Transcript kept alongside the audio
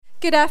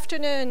Good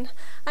afternoon.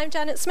 I'm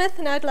Janet Smith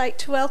and I'd like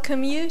to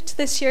welcome you to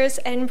this year's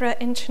Edinburgh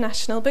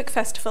International Book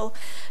Festival.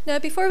 Now,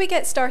 before we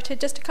get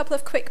started, just a couple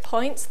of quick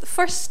points. The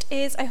first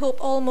is I hope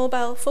all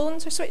mobile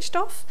phones are switched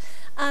off.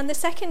 And the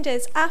second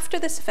is, after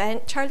this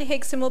event, Charlie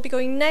Higson will be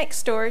going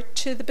next door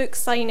to the book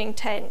signing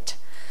tent.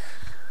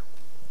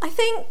 I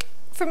think,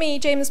 for me,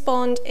 James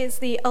Bond is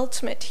the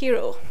ultimate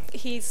hero.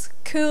 He's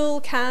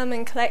cool, calm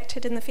and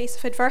collected in the face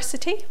of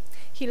adversity.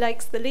 He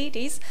likes the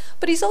ladies,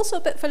 but he's also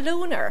a bit of a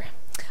loner.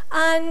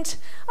 And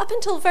up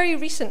until very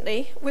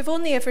recently, we've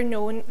only ever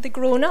known the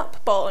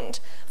grown-up Bond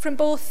from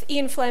both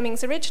Ian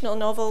Fleming's original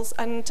novels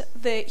and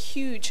the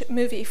huge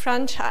movie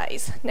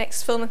franchise.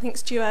 Next film, I think,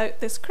 is due out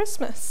this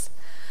Christmas.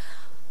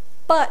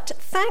 But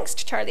thanks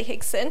to Charlie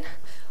Higson,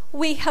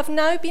 we have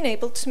now been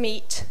able to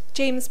meet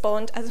James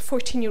Bond as a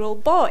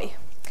 14-year-old boy.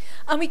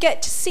 And we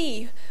get to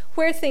see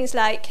where things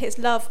like his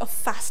love of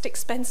fast,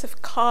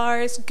 expensive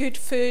cars, good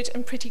food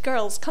and pretty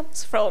girls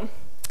comes from.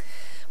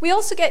 We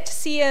also get to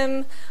see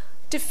him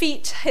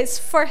defeat his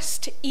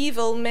first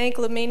evil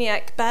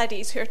megalomaniac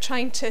baddies who are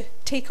trying to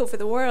take over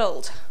the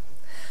world.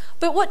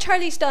 But what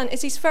Charlie's done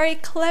is he's very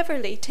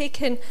cleverly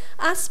taken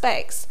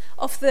aspects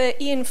of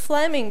the Ian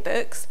Fleming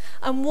books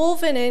and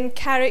woven in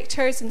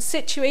characters and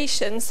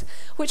situations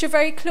which are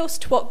very close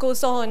to what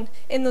goes on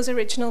in those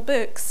original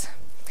books.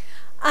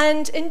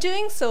 And in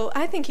doing so,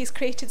 I think he's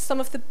created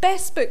some of the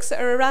best books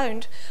that are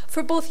around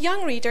for both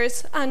young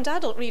readers and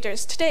adult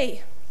readers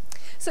today.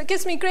 So it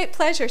gives me great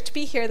pleasure to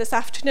be here this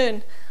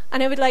afternoon,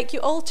 and I would like you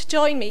all to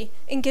join me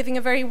in giving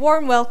a very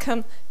warm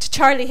welcome to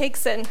Charlie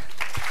Higson.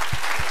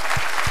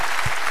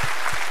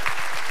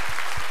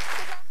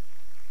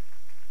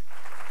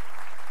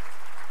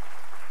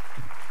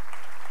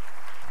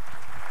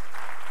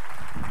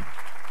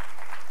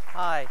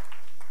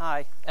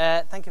 Hi.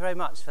 Thank you very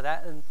much for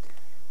that, and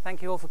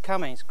thank you all for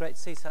coming. It's great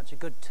to see such a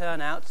good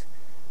turnout,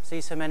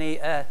 see so many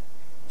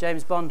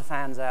James Bond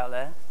fans out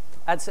there.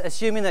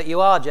 Assuming that you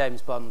are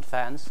James Bond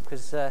fans,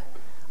 because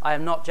I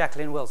am not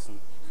Jacqueline Wilson.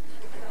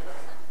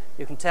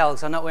 You can tell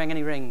because I'm not wearing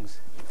any rings.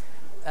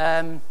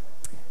 No,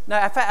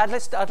 in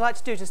fact, I'd like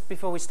to do, just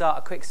before we start,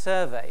 a quick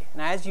survey.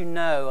 Now, as you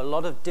know, a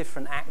lot of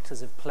different actors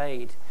have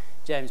played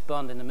James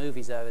Bond in the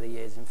movies over the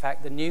years. In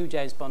fact, the new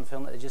James Bond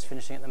film that they're just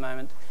finishing at the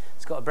moment,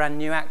 it's got a brand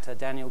new actor,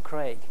 Daniel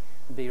Craig.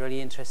 I'd be really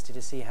interested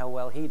to see how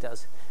well he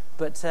does.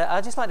 But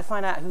I'd just like to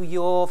find out who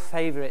your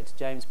favourite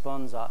James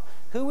Bonds are.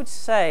 Who would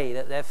say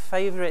that their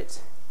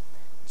favourite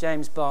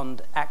James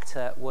Bond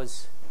actor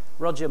was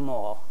Roger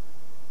Moore?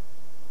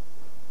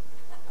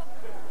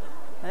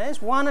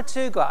 There's one or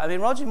two guys. I mean,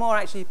 Roger Moore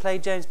actually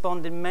played James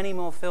Bond in many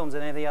more films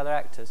than any of the other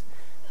actors.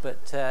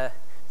 But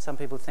some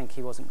people think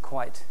he wasn't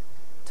quite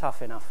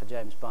tough enough for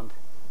James Bond.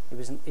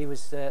 He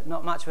was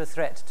not much of a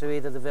threat to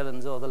either the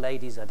villains or the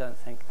ladies, I don't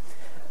think.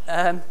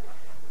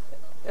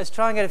 Let's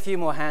try and get a few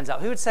more hands up.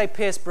 Who would say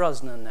Pierce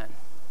Brosnan then?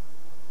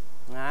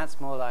 No,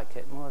 that's more like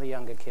it, more the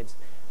younger kids.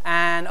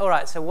 And all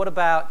right, so what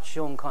about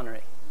Sean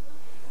Connery?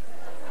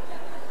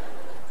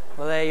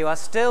 Well, there you are.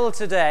 Still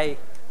today,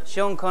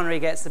 Sean Connery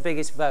gets the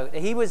biggest vote.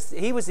 He was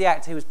the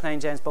actor who was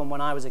playing James Bond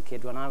when I was a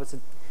kid, when I was the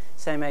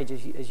same age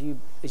as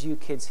you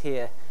kids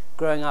here,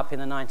 growing up in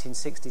the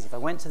 1960s. If I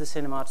went to the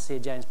cinema to see a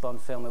James Bond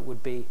film, it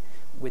would be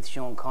with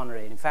Sean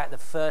Connery. In fact, the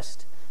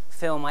first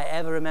film I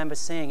ever remember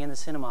seeing in the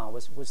cinema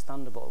was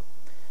Thunderball.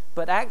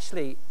 But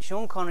actually,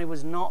 Sean Connery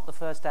was not the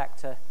first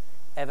actor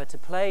ever to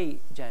play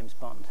James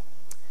Bond.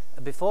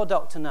 Before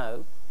Dr.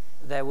 No,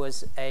 there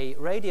was a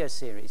radio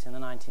series in the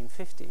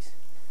 1950s.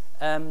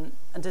 And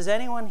does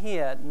anyone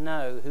here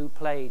know who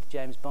played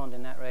James Bond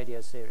in that radio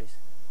series?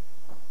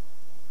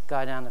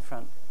 Guy down the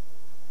front.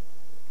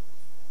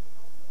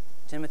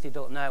 Timothy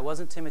Dalton. No, it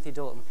wasn't Timothy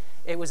Dalton.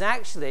 It was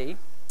actually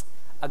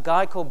a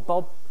guy called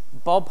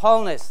Bob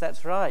Holness.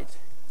 That's right.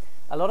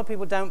 A lot of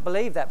people don't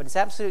believe that, but it's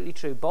absolutely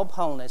true. Bob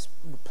Holness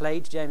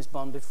played James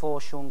Bond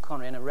before Sean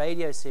Connery in a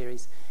radio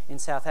series in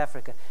South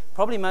Africa.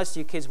 Probably most of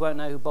you kids won't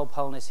know who Bob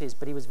Holness is,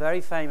 but he was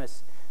very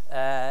famous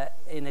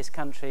in this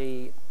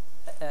country.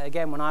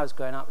 Again, when I was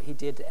growing up, he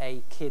did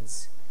a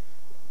kids'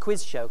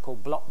 quiz show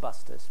called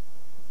Blockbusters.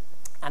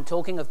 And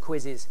talking of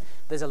quizzes,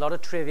 there's a lot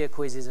of trivia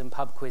quizzes and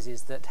pub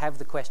quizzes that have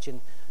the question,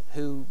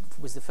 who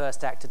was the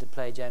first actor to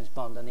play James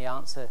Bond? And the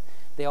answer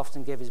they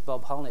often give is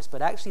Bob Holness.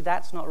 But actually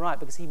that's not right,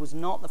 because he was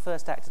not the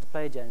first actor to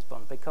play James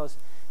Bond, because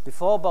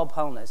before Bob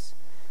Holness,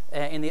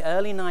 in the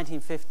early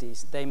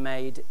 1950s, they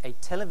made a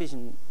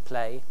television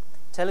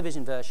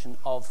version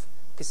of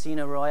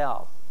Casino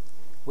Royale,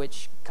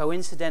 which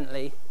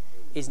coincidentally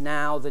is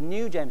now the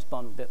new James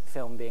Bond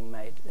film being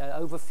made.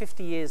 Over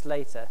 50 years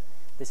later,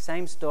 the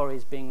same story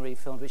is being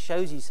refilmed, which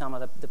shows you some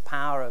of the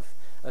power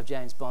of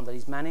James Bond, that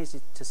he's managed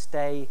to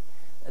stay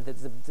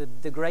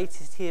the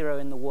greatest hero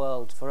in the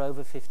world for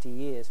over 50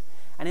 years.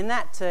 And in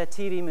that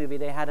TV movie,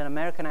 they had an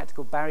American actor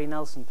called Barry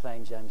Nelson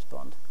playing James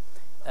Bond.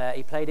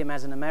 He played him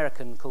as an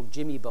American called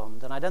Jimmy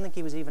Bond, and I don't think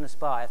he was even a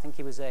spy. I think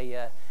he was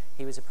a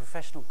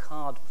professional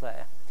card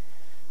player.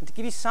 And to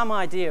give you some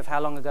idea of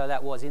how long ago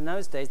that was, in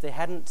those days they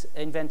hadn't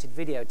invented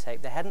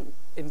videotape. They hadn't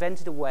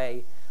invented a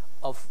way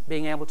of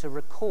being able to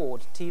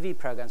record TV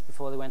programs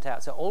before they went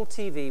out. So all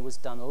TV was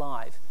done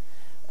live.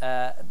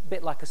 A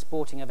bit like a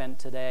sporting event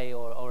today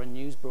or a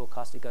news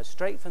broadcast. It goes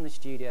straight from the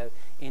studio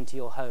into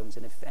your homes,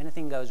 and if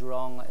anything goes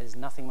wrong, there's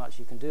nothing much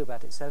you can do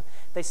about it. So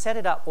they set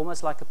it up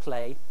almost like a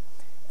play,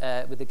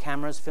 with the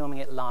cameras filming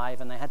it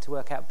live, and they had to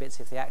work out bits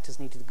if the actors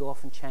needed to go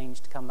off and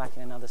change to come back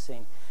in another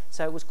scene.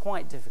 So it was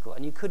quite difficult,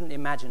 and you couldn't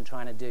imagine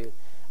trying to do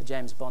a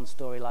James Bond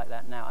story like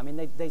that now. I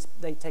mean,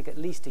 they take at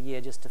least a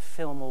year just to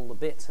film all the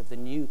bits of the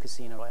new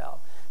Casino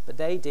Royale, but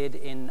they did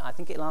I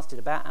think it lasted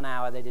about an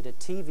hour, they did a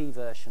TV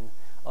version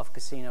of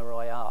Casino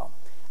Royale.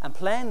 And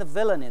playing the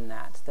villain in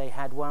that, they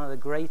had one of the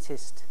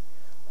greatest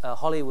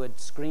Hollywood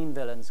screen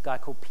villains, a guy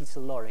called Peter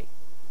Lorre,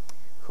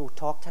 who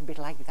talked a bit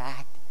like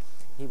that.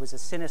 He was a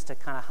sinister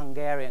kind of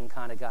Hungarian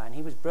kind of guy, and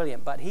he was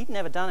brilliant, but he'd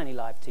never done any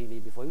live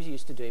TV before. He was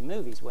used to doing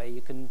movies where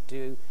you can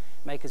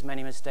make as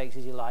many mistakes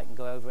as you like and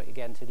go over it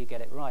again until you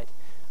get it right.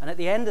 And at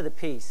the end of the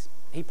piece,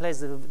 he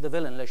plays the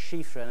villain, Le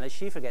Chiffre, and Le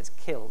Chiffre gets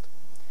killed.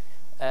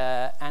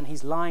 And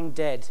he's lying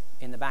dead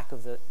in the back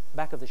of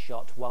the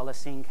shot while the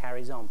scene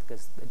carries on,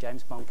 because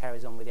James Bond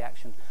carries on with the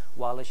action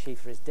while Le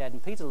Chiffre is dead.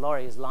 And Peter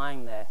Lorre is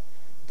lying there,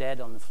 dead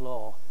on the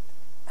floor.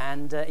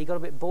 And he got a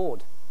bit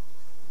bored.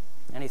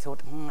 And he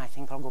thought, I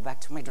think I'll go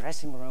back to my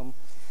dressing room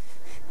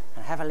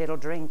and have a little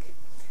drink.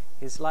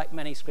 He's like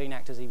many screen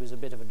actors, he was a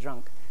bit of a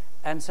drunk.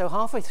 And so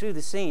halfway through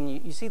the scene,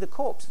 you see the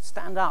corpse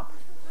stand up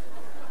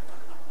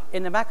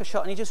in the back of the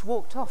shot, and he just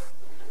walked off.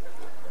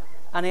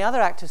 And the other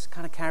actors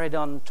kind of carried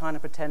on trying to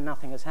pretend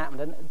nothing has happened.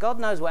 And God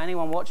knows what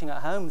anyone watching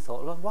at home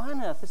thought. Well, why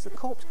on earth is the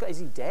corpse? Is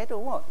he dead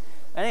or what?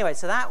 Anyway,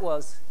 so that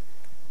was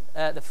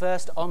the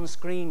first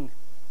on-screen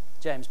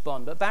James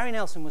Bond. But Barry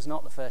Nelson was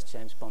not the first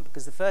James Bond,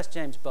 because the first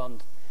James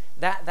Bond,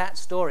 that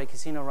story,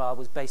 Casino Royale,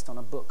 was based on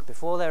a book.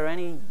 Before there were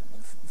any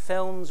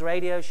films,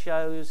 radio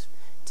shows,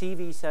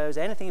 TV shows,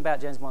 anything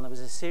about James Bond, there was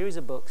a series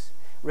of books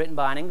written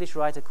by an English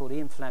writer called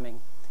Ian Fleming,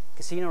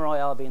 Casino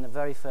Royale being the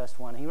very first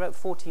one. He wrote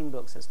 14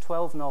 books. There's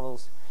 12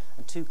 novels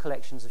and 2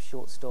 collections of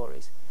short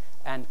stories,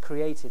 and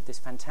created this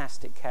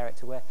fantastic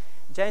character where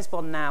James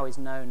Bond now is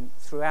known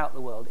throughout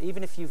the world.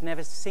 Even if you've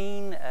never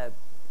seen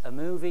a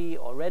movie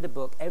or read a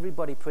book,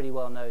 everybody pretty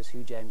well knows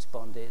who James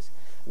Bond is,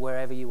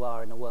 wherever you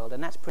are in the world,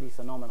 and that's pretty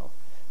phenomenal.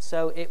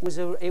 So it was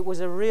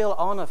a real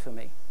honor for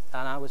me,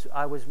 and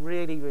I was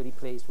really, really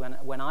pleased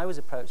when I was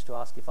approached to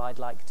ask if I'd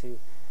like to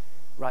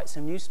write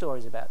some new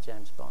stories about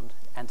James Bond,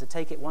 and to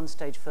take it one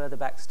stage further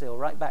back still,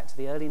 right back to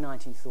the early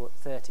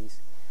 1930s,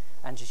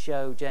 and to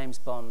show James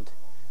Bond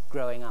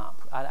growing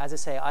up. As I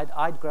say,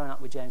 I'd grown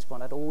up with James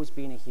Bond. I'd always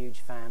been a huge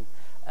fan.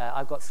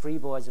 I've got 3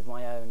 boys of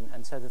my own,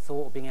 and so the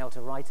thought of being able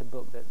to write a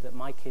book that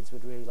my kids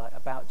would really like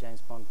about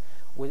James Bond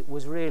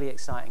was really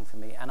exciting for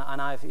me. And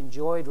I've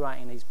enjoyed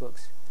writing these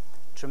books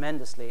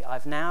tremendously.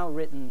 I've now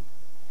written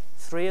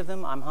 3 of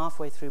them. I'm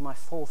halfway through my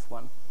 4th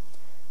one.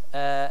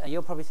 And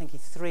you're probably thinking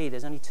 3,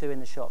 there's only 2 in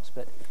the shops,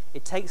 but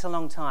it takes a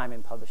long time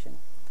in publishing.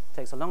 It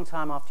takes a long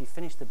time after you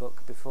finish the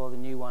book before the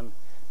new one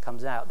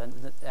comes out.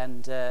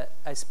 And I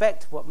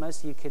expect what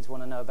most of you kids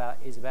want to know about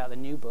is about the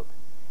new book.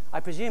 I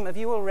presume, have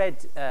you all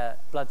read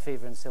Blood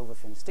Fever and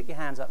Silverfin? Stick your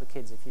hands up, the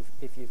kids,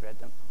 if you've read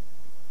them.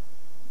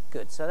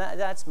 Good, so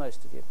that's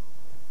most of you.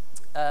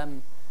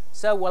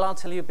 Well, I'll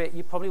tell you a bit.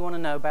 You probably want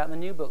to know about the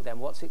new book then.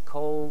 What's it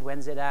called?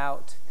 When's it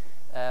out?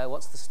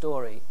 What's the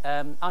story?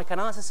 I can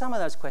answer some of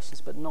those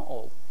questions, but not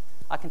all.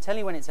 I can tell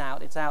you when it's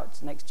out. It's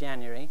out next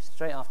January,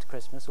 straight after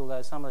Christmas,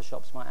 although some of the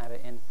shops might have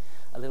it in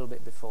a little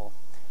bit before.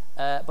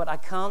 But I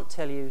can't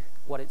tell you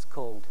what it's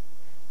called,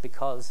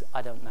 because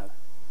I don't know.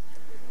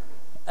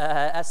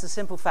 That's the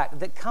simple fact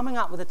that coming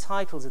up with the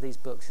titles of these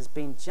books has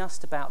been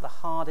just about the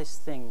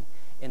hardest thing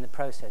in the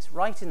process.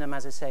 Writing them,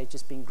 as I say, has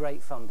just been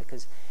great fun,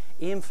 because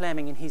Ian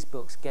Fleming in his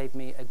books gave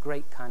me a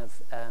great kind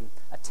of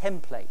a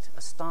template,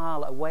 a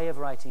style, a way of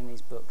writing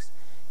these books.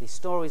 These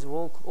stories are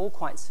all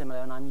quite similar,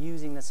 and I'm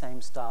using the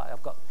same style.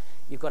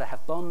 You've got to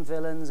have Bond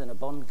villains and a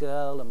Bond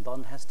girl, and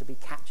Bond has to be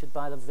captured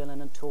by the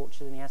villain and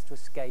tortured, and he has to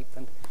escape,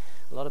 and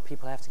a lot of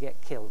people have to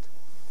get killed,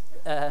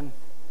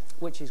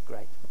 which is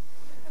great.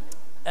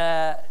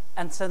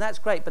 And so that's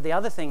great, but the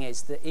other thing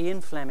is that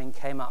Ian Fleming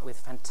came up with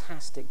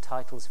fantastic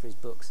titles for his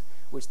books,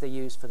 which they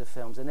used for the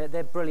films, and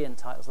they're brilliant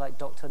titles, like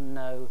Dr.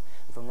 No,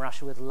 From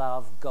Russia with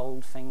Love,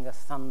 Goldfinger,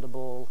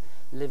 Thunderball,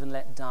 Live and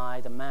Let Die,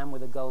 The Man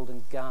with a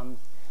Golden Gun,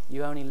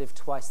 You Only Live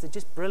Twice. They're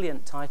just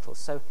brilliant titles.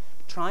 So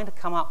trying to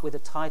come up with a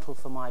title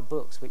for my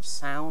books which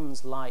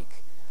sounds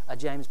like a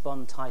James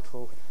Bond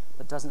title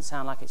but doesn't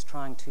sound like it's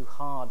trying too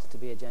hard to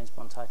be a James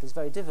Bond title is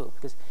very difficult,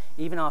 because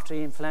even after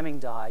Ian Fleming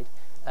died,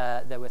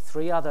 there were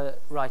 3 other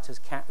writers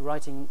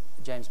writing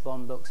James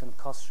Bond books, and of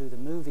course through the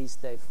movies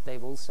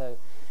they've also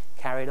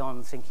carried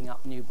on thinking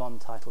up new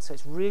Bond titles. So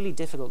it's really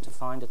difficult to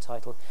find a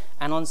title.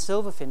 And on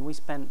Silverfin we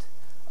spent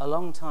a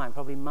long time,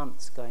 probably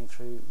months, going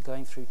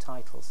through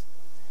titles.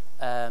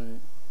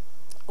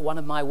 One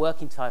of my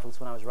working titles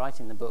when I was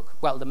writing the book,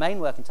 well, the main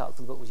working title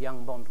for the book was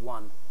Young Bond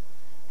 1,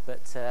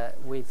 but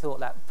we thought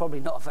that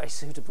probably not a very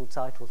suitable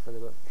title for the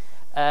book.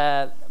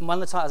 One of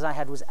the titles I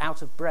had was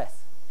Out of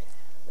Breath,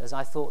 as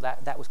I thought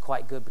that was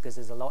quite good, because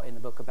there's a lot in the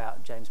book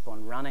about James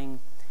Bond running,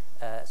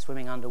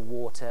 swimming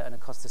underwater, and of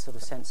course the sort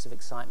of sense of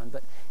excitement.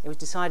 But it was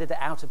decided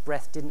that Out of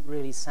Breath didn't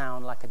really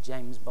sound like a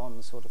James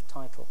Bond sort of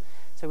title.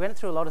 So we went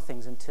through a lot of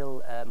things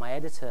until my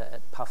editor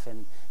at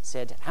Puffin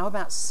said, how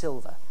about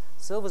silver?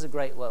 Silver's a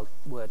great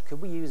word.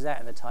 Could we use that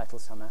in the title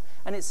somehow?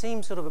 And it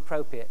seemed sort of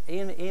appropriate.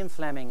 Ian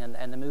Fleming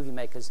and the movie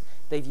makers,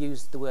 they've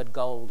used the word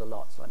gold a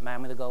lot, like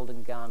Man with a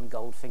Golden Gun,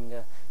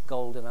 Goldfinger,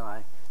 Golden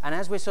Eye. And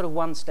as we're sort of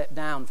one step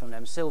down from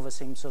them, silver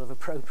seems sort of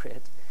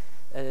appropriate.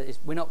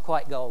 We're not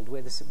quite gold.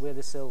 We're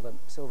the silver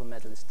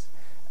medalists.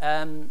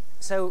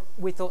 So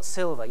we thought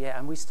silver, yeah,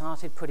 and we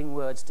started putting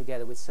words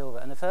together with silver.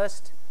 And the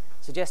first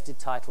suggested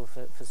title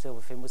for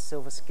Silverfin was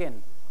Silver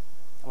Skin.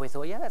 And we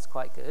thought, yeah, that's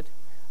quite good,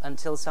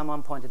 until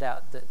someone pointed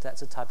out that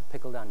that's a type of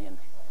pickled onion.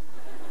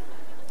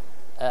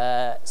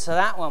 So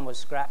that one was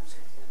scrapped.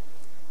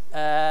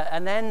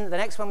 And then the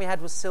next one we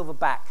had was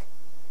Silverback,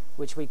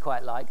 which we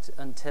quite liked,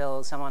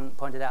 until someone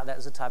pointed out that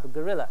was a type of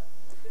gorilla.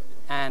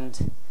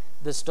 And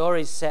the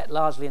story's set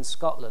largely in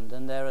Scotland,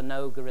 and there are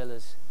no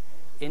gorillas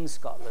in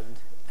Scotland.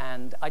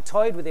 And I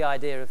toyed with the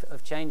idea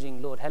of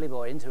changing Lord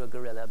Helibor into a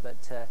gorilla,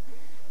 but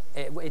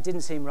it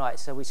didn't seem right,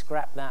 so we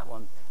scrapped that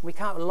one. We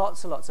came up with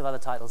lots and lots of other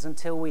titles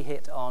until we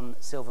hit on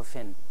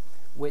Silverfin,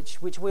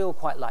 which we all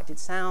quite liked. It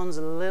sounds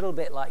a little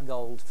bit like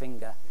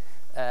Goldfinger,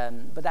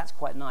 but that's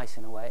quite nice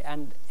in a way.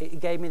 And it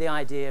gave me the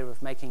idea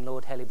of making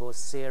Lord Helibor's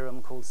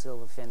serum called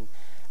Silverfin,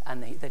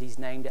 and that he's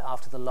named it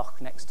after the loch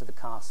next to the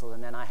castle.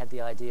 And then I had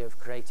the idea of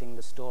creating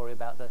the story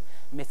about the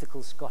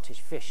mythical Scottish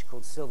fish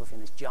called Silverfin,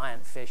 this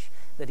giant fish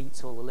that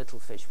eats all the little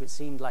fish, which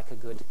seemed like a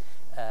good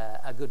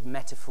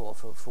metaphor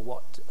for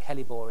what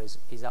Helibor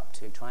is up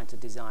to, trying to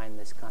design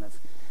this kind of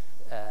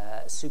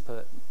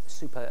super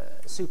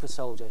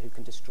soldier who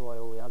can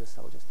destroy all the other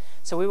soldiers.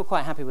 So we were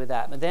quite happy with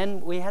that. But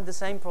then we had the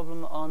same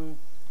problem on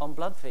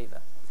Blood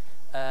Fever.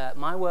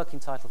 My working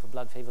title for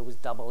Blood Fever was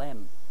Double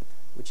M,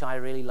 which I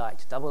really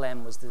liked. Double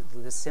M was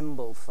the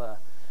symbol for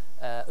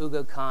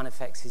Ugo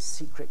Carnifex's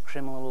secret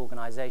criminal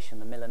organization,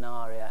 the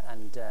Millenaria,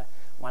 and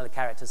one of the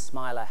characters,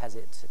 Smiler, has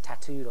it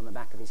tattooed on the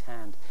back of his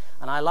hand.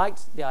 And I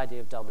liked the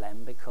idea of Double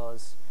M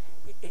because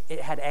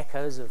it had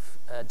echoes of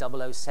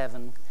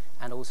 007,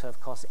 and also, of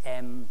course,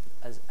 M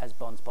as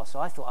Bond's boss. So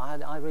I thought,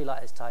 I really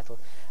like this title.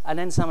 And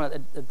then someone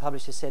at the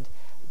publisher said,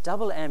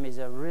 Double M is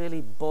a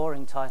really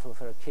boring title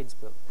for a kid's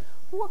book.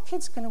 What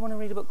kid's going to want to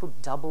read a book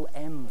called Double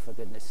M, for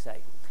goodness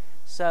sake?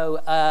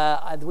 So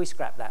we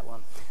scrapped that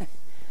one.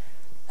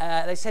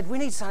 They said, we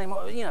need something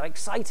more,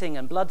 exciting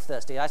and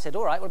bloodthirsty. I said,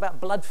 all right, what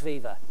about Blood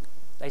Fever?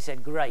 They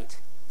said, great.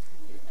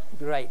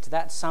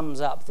 That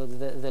sums up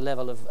the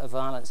level of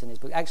violence in his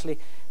book. Actually,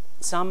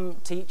 some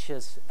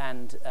teachers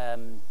and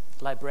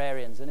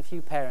librarians and a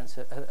few parents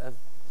have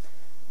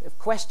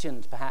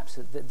questioned, perhaps,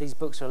 that these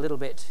books are a little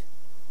bit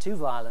too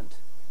violent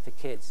for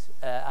kids.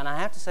 And I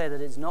have to say that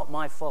it's not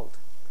my fault.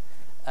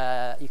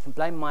 You can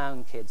blame my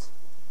own kids.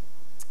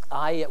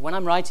 When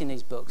I'm writing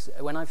these books,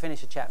 when I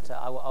finish a chapter,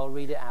 I'll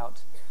read it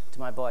out to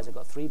my boys. I've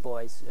got 3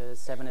 boys,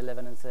 7,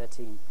 11, and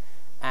 13.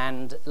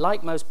 And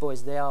like most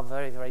boys, they are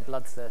very, very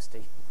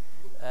bloodthirsty,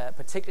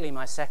 particularly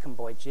my second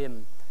boy,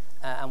 Jim.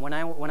 And when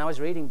I was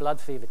reading Blood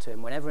Fever to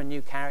him, whenever a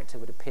new character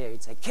would appear,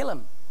 he'd say, kill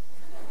him.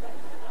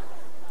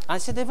 I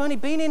said, they've only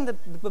been in the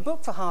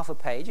book for half a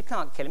page. You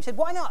can't kill him. He said,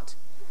 why not?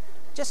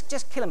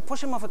 Just kill him.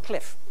 Push him off a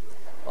cliff.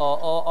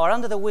 Or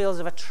under the wheels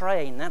of a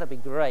train. That'd be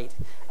great.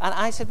 And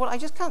I said, well, I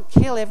just can't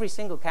kill every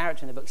single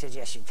character in the book. He said,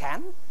 yes, you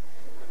can.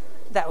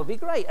 That would be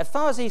great. As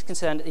far as he's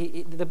concerned,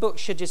 the book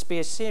should just be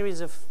a series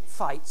of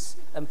fights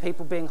and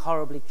people being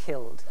horribly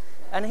killed.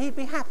 And he'd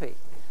be happy.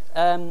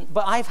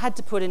 But I've had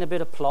to put in a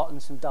bit of plot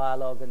and some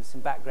dialogue and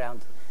some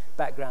background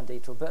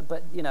detail.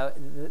 But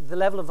the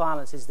level of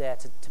violence is there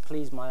to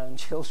please my own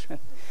children.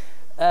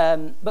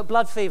 But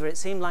Blood Fever, it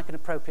seemed like an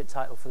appropriate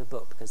title for the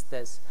book because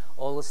there's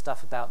all the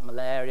stuff about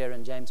malaria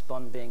and James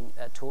Bond being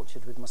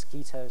tortured with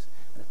mosquitoes.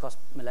 And of course,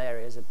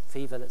 malaria is a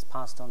fever that's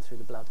passed on through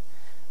the blood.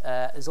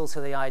 There's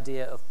also the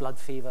idea of blood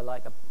fever,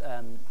 like a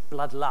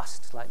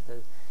bloodlust, like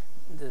the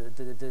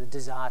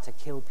desire to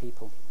kill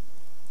people,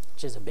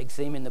 which is a big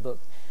theme in the book.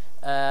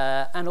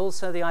 And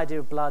also the idea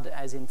of blood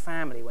as in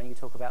family, when you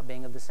talk about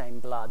being of the same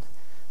blood.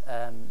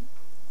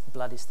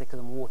 Blood is thicker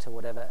than water,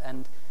 whatever.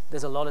 And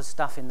there's a lot of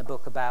stuff in the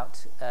book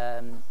about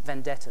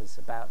vendettas,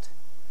 it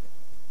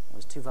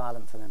was too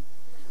violent for them,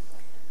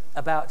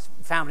 about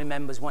family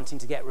members wanting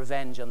to get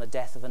revenge on the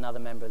death of another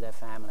member of their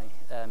family.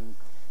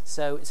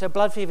 So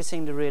Blood Fever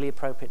seemed a really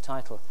appropriate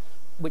title,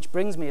 which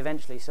brings me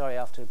eventually,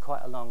 after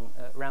quite a long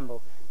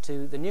ramble,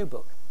 to the new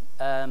book.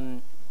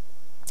 Now,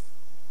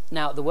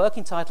 the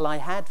working title I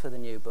had for the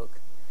new book,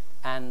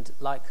 and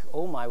like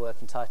all my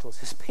working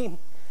titles, has been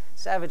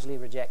savagely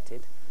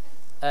rejected,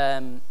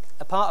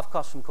 apart, of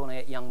course, from calling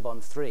it Young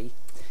Bond 3,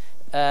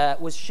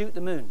 was Shoot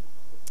the Moon,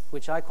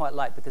 which I quite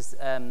like because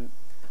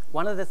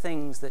one of the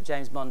things that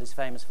James Bond is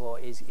famous for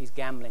is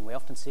gambling. We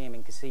often see him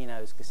in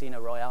casinos. Casino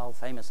Royale,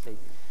 famously,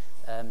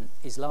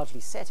 is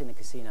largely set in a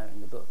casino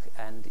in the book,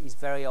 and he's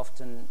very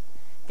often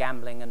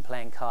gambling and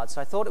playing cards.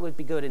 So I thought it would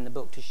be good in the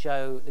book to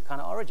show the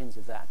kind of origins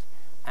of that.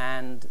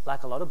 And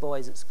like a lot of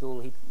boys at school,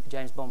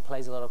 James Bond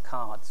plays a lot of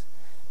cards.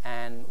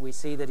 And we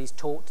see that he's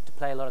taught to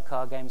play a lot of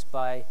card games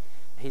by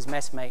his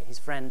messmate, his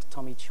friend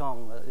Tommy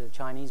Chong, the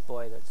Chinese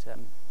boy that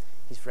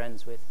he's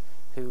friends with,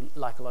 who,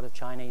 like a lot of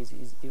Chinese,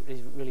 he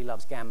really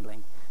loves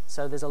gambling.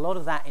 So there's a lot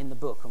of that in the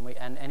book.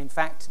 And in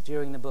fact,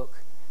 during the book,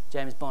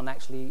 James Bond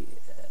actually,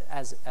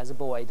 as a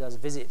boy, does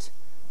visit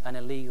an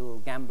illegal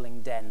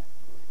gambling den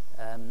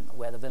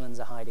where the villains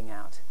are hiding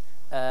out.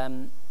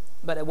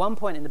 But at one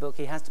point in the book,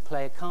 he has to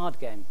play a card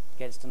game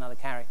against another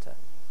character.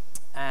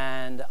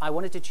 And I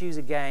wanted to choose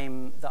a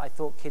game that I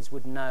thought kids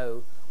would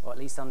know, or at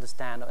least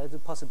understand, or the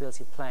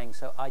possibility of playing.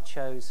 So I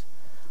chose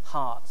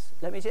Hearts.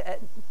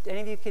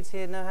 Any of you kids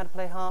here know how to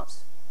play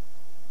Hearts?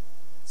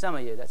 Some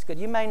of you, that's good.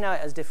 You may know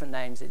it as different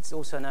names. It's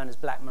also known as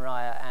Black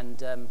Mariah,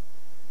 and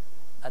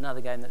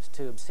another game that's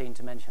too obscene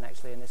to mention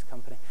actually in this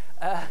company.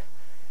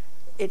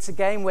 It's a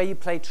game where you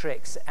play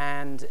tricks,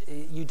 and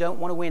you don't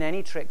want to win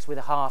any tricks with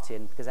a heart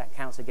in, because that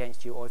counts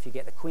against you, or if you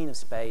get the Queen of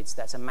Spades,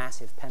 that's a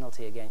massive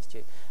penalty against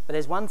you. But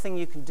there's one thing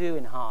you can do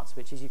in Hearts,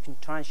 which is you can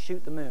try and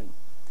shoot the moon,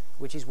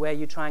 which is where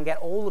you try and get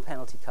all the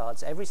penalty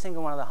cards, every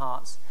single one of the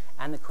hearts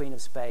and the Queen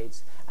of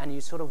Spades, and you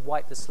sort of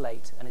wipe the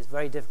slate, and it's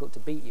very difficult to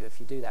beat you if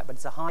you do that. But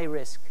it's a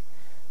high-risk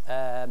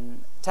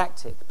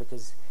tactic,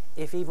 because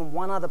if even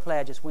one other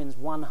player just wins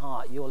one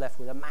heart, you're left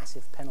with a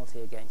massive penalty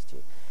against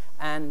you.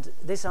 And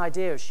this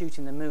idea of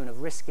shooting the moon,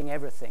 of risking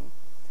everything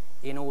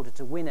in order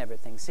to win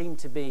everything, seemed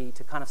to be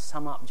to kind of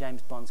sum up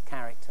James Bond's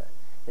character,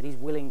 that he's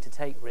willing to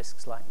take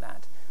risks like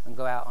that and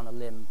go out on a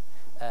limb.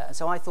 And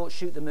so I thought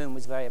Shoot the Moon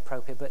was very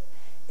appropriate, but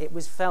it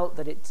was felt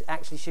that it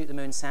actually Shoot the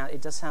Moon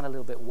it does sound a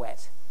little bit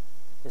wet.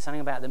 There's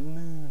something about the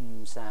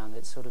moon sound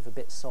that's sort of a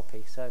bit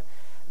soppy. So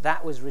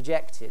that was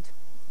rejected,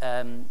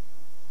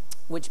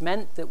 which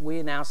meant that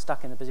we're now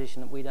stuck in the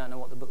position that we don't know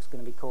what the book's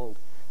going to be called.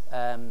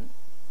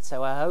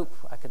 So I hope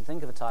I can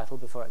think of a title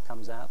before it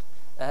comes out.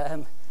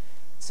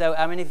 So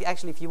I mean,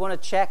 if you want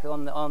to check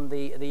on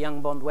the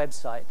Young Bond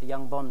website,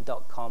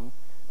 theyoungbond.com,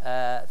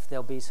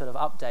 there'll be sort of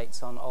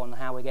updates on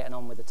how we're getting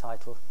on with the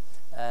title,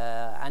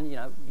 and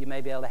you may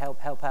be able to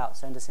help out.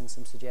 Send us in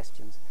some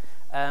suggestions.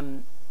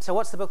 So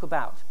what's the book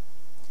about?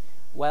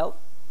 Well,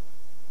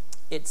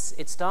 it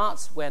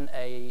starts when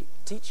a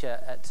teacher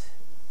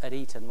at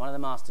Eton, one of the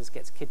masters,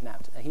 gets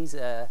kidnapped. He's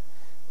a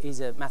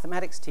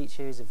mathematics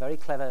teacher. He's a very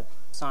clever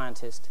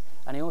scientist,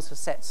 and he also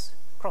sets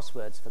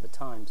crosswords for the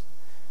Times.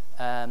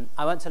 I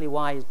won't tell you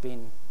why he's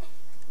been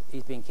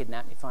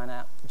kidnapped. You find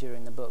out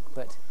during the book.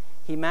 But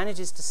he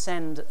manages to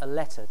send a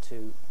letter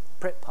to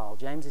Pritpal,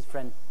 James's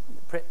friend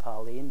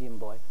Pritpal, the Indian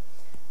boy,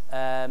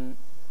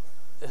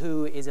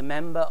 who is a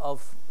member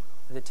of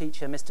the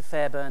teacher, Mr.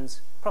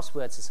 Fairbairn's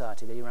crossword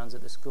society that he runs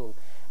at the school.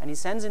 And he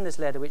sends him this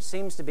letter, which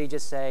seems to be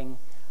just saying,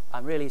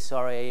 I'm really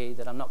sorry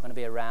that I'm not going to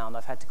be around.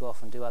 I've had to go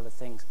off and do other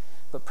things.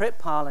 But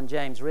Pritpal and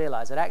James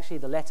realize that actually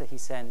the letter he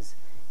sends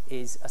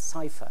is a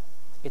cipher.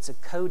 It's a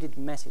coded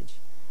message,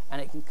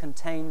 and it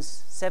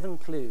contains 7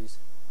 clues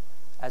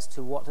as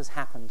to what has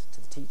happened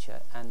to the teacher.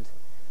 And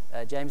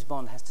James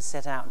Bond has to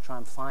set out and try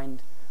and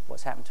find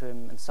what's happened to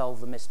him and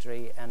solve the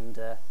mystery and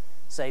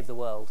save the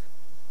world,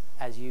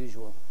 as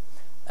usual.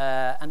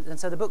 And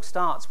so the book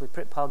starts with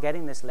Pritpal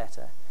getting this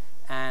letter,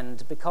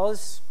 and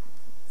because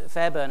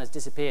Fairbairn has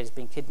disappeared, has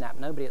been kidnapped,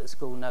 nobody at the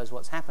school knows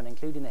what's happened,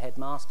 including the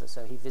headmaster.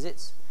 So he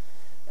visits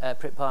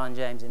Pritpal and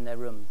James in their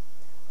room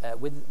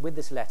with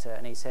this letter,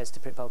 and he says to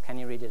Pritpal, can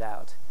you read it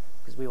out?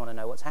 Because we want to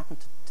know what's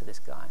happened to this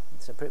guy.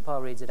 So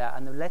Pritpal reads it out,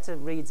 and the letter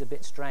reads a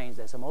bit strange.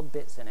 There's some odd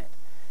bits in it.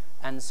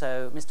 And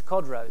so Mr.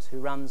 Codrose, who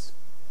runs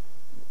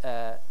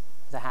the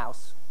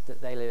house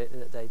that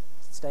they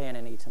stay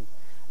in Eton,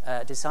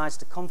 decides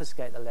to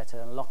confiscate the letter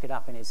and lock it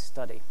up in his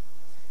study.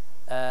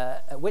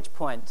 At which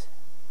point,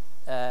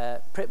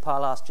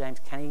 Pritpal asks James,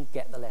 can he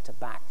get the letter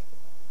back?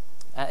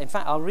 In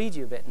fact, I'll read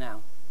you a bit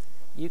now.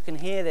 You can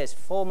hear this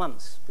 4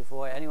 months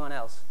before anyone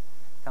else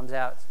comes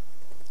out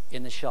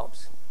in the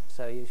shops.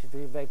 So you should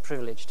be very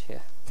privileged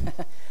here.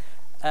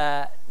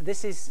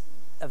 This is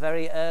a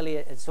very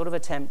early sort of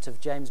attempt of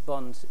James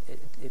Bond.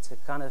 It's a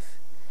kind of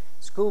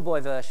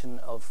schoolboy version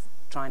of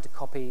trying to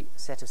copy a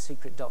set of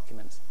secret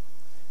documents.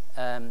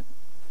 And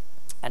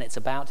it's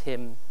about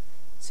him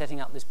setting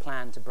up this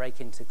plan to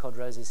break into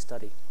Codrose's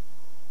study,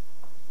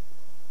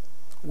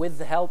 with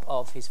the help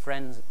of his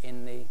friends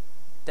in the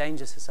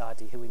Danger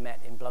Society, who we met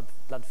in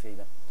Blood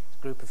Fever,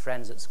 a group of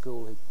friends at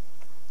school who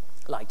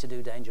like to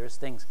do dangerous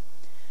things.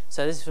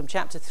 So this is from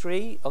chapter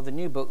 3 of the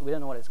new book. We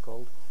don't know what it's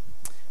called.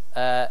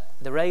 The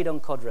Raid on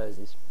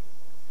Codroses.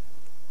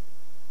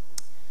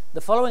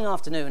 The following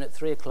afternoon at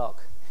 3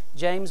 o'clock,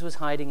 James was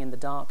hiding in the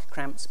dark,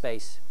 cramped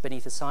space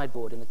beneath a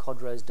sideboard in the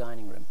Codrose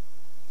dining room.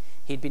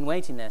 He'd been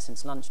waiting there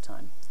since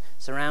lunchtime,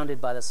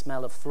 surrounded by the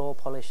smell of floor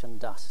polish and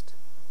dust.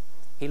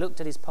 He looked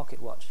at his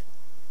pocket watch.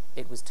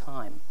 It was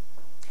time.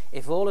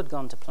 If all had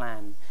gone to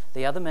plan,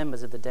 the other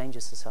members of the Danger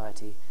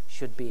Society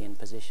should be in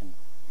position.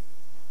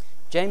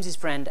 James's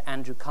friend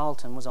Andrew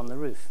Carlton was on the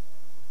roof.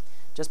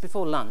 Just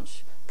before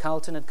lunch,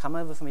 Carlton had come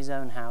over from his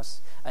own house,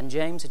 and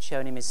James had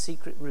shown him his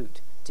secret route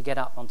to get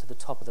up onto the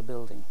top of the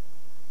building.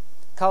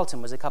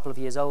 Carlton was a couple of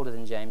years older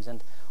than James,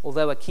 and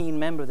although a keen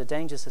member of the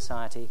Danger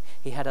Society,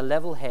 he had a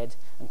level head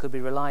and could be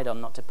relied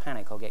on not to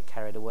panic or get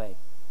carried away.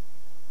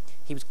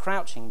 He was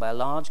crouching by a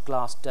large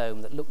glass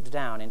dome that looked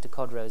down into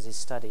Codrose's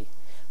study,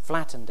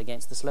 flattened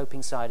against the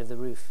sloping side of the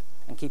roof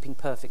and keeping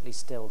perfectly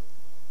still.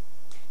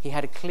 He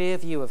had a clear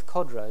view of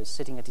Codrose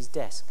sitting at his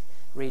desk,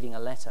 reading a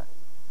letter.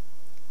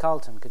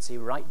 Carlton could see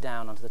right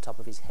down onto the top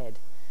of his head,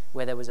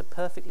 where there was a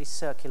perfectly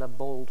circular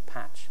bald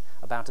patch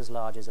about as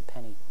large as a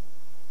penny.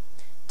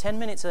 10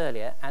 minutes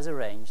earlier, as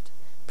arranged,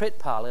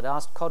 Pritpal had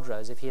asked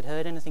Codrose if he had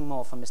heard anything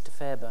more from Mr.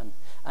 Fairburn,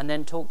 and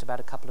then talked about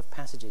a couple of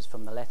passages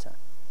from the letter.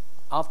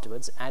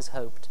 Afterwards, as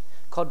hoped,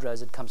 Codrose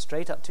had come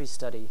straight up to his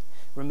study,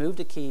 removed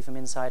a key from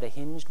inside a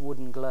hinged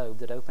wooden globe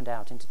that opened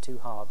out into two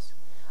halves,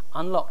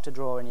 unlocked a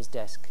drawer in his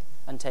desk,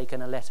 and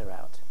taken a letter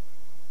out.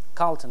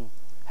 Carlton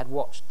had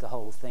watched the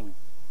whole thing.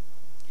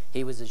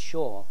 He was as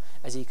sure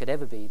as he could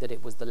ever be that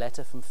it was the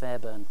letter from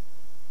Fairburn.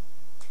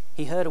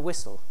 He heard a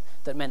whistle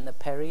that meant that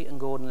Perry and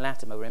Gordon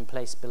Latimer were in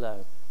place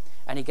below,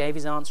 and he gave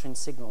his answering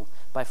signal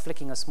by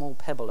flicking a small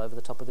pebble over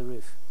the top of the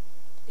roof.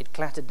 It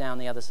clattered down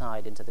the other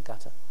side into the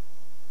gutter.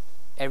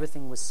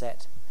 Everything was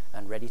set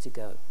and ready to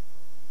go.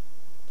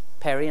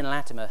 Perry and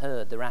Latimer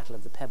heard the rattle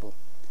of the pebble.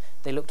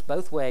 They looked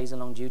both ways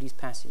along Judy's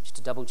passage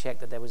to double-check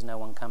that there was no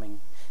one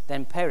coming.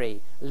 Then Perry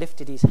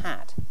lifted his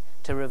hat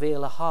to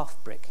reveal a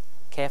half-brick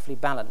carefully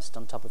balanced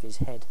on top of his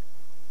head.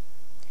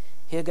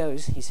 "Here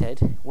goes," he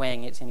said,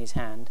 weighing it in his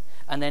hand,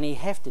 and then he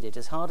hefted it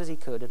as hard as he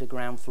could at a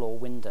ground-floor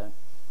window.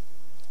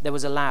 There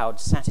was a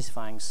loud,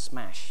 satisfying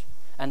smash,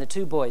 and the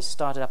two boys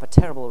started up a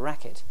terrible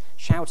racket,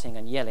 shouting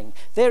and yelling.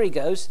 "There he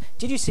goes!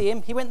 Did you see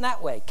him? He went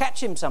that way!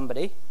 Catch him,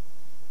 somebody!"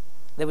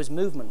 There was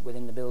movement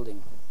within the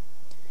building.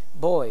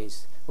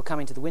 Boys were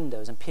coming to the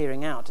windows and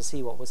peering out to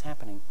see what was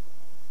happening.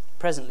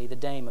 Presently the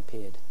dame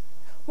appeared.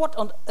 "What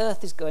on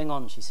earth is going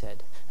on?" she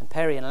said, and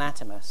Perry and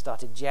Latimer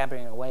started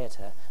jabbering away at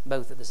her,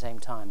 both at the same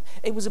time.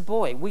 "It was a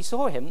boy. We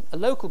saw him, a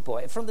local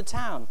boy from the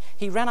town.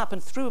 He ran up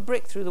and threw a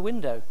brick through the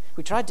window.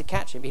 We tried to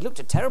catch him. He looked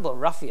a terrible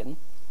ruffian."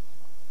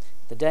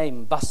 The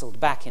dame bustled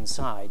back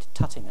inside,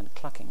 tutting and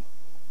clucking.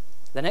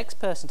 The next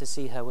person to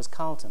see her was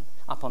Carlton,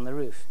 up on the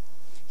roof.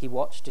 He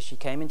watched as she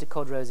came into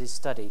Codrose's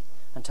study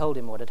and told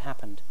him what had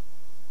happened.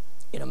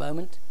 In a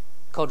moment,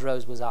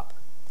 Codrose was up.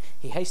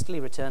 He hastily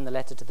returned the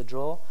letter to the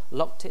drawer,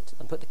 locked it,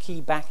 and put the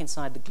key back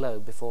inside the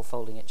globe before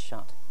folding it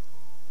shut.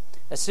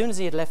 As soon as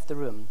he had left the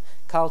room,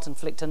 Carlton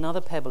flicked another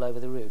pebble over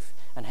the roof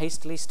and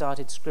hastily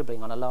started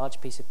scribbling on a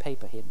large piece of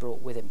paper he had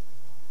brought with him.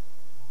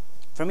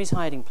 From his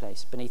hiding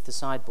place beneath the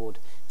sideboard,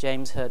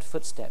 James heard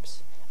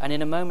footsteps, and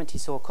in a moment he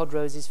saw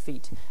Codrose's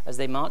feet as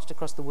they marched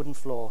across the wooden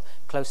floor,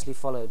 closely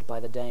followed by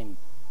the dame.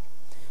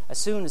 As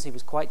soon as he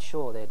was quite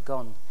sure they had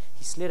gone,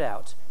 he slid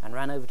out and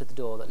ran over to the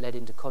door that led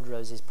into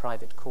Codrose's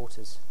private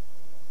quarters.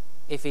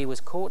 If he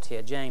was caught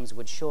here, James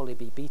would surely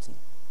be beaten.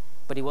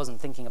 But he wasn't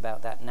thinking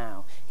about that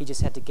now. He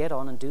just had to get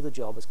on and do the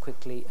job as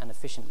quickly and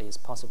efficiently as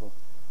possible.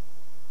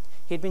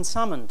 He had been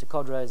summoned to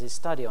Codrose's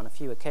study on a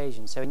few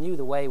occasions, so he knew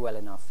the way well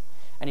enough,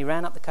 and he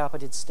ran up the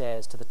carpeted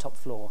stairs to the top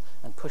floor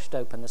and pushed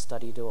open the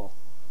study door.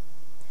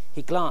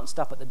 He glanced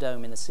up at the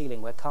dome in the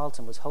ceiling where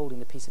Carlton was holding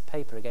the piece of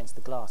paper against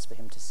the glass for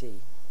him to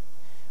see.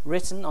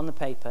 Written on the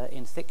paper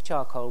in thick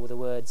charcoal were the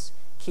words,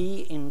 "Key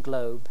in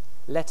globe,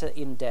 letter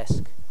in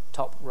desk,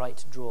 top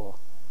right drawer."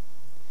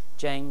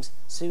 James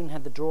soon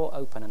had the drawer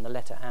open and the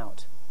letter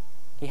out.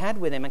 He had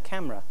with him a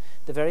camera,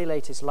 the very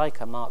latest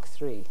Leica Mark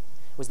III. It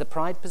was the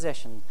prized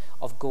possession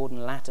of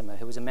Gordon Latimer,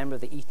 who was a member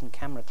of the Eton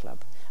Camera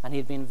Club, and he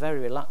had been very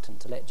reluctant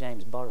to let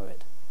James borrow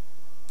it.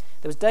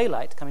 There was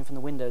daylight coming from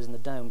the windows in the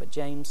dome, but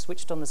James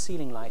switched on the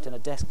ceiling light and a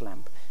desk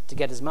lamp to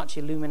get as much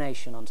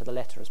illumination onto the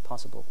letter as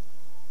possible.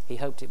 He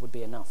hoped it would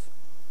be enough.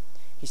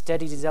 He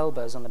steadied his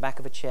elbows on the back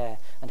of a chair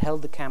and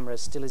held the camera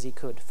as still as he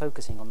could,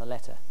 focusing on the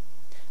letter.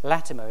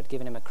 Latimer had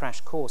given him a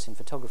crash course in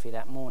photography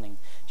that morning,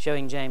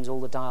 showing James all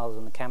the dials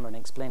on the camera and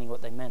explaining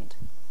what they meant.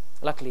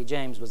 Luckily,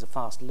 James was a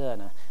fast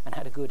learner and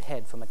had a good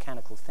head for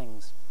mechanical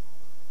things.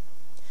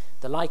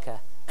 The Leica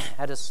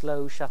had a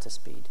slow shutter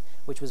speed,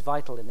 which was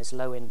vital in this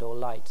low indoor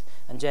light,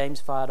 and James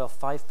fired off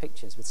 5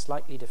 pictures with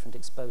slightly different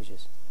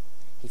exposures.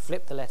 He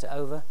flipped the letter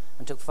over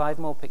and took 5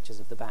 more pictures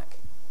of the back.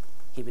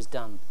 He was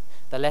done.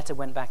 The letter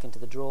went back into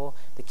the drawer,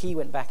 the key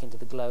went back into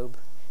the globe,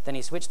 then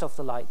he switched off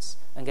the lights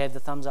and gave the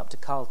thumbs up to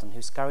Carlton,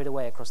 who scurried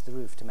away across the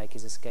roof to make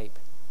his escape.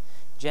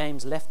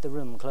 James left the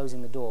room,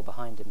 closing the door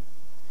behind him.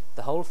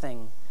 The whole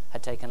thing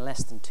had taken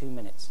less than 2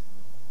 minutes.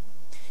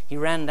 He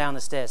ran down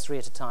the stairs 3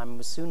 at a time and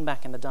was soon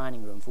back in the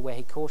dining room, for where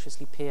he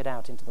cautiously peered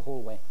out into the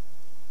hallway.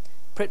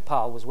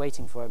 Pritpal was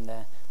waiting for him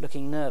there,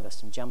 looking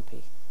nervous and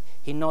jumpy.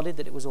 He nodded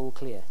that it was all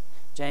clear.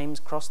 James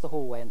crossed the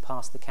hallway and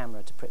passed the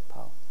camera to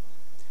Pritpal.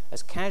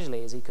 As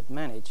casually as he could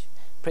manage,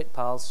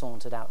 Pritpal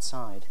sauntered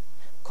outside.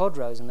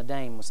 Codrose and the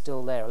dame were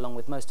still there, along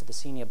with most of the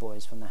senior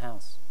boys from the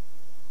house.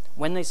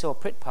 When they saw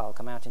Pritpal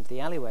come out into the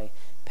alleyway,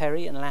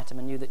 Perry and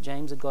Latimer knew that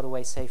James had got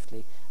away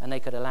safely and they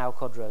could allow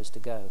Codrose to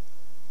go.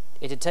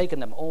 It had taken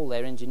them all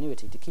their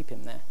ingenuity to keep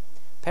him there.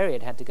 Perry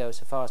had to go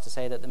so far as to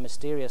say that the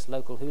mysterious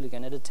local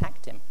hooligan had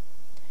attacked him.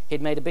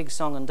 He'd made a big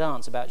song and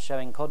dance about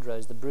showing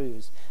Codrose the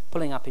bruise,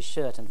 pulling up his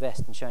shirt and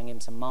vest and showing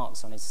him some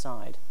marks on his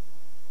side.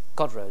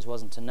 Codrose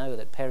wasn't to know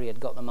that Perry had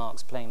got the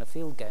marks playing a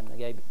field game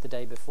the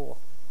day before.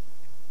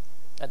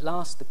 At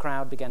last the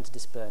crowd began to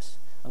disperse,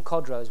 and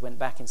Codrose went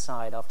back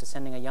inside after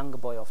sending a younger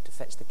boy off to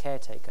fetch the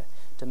caretaker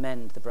to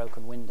mend the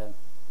broken window.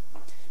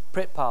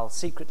 Pritpal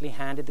secretly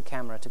handed the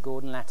camera to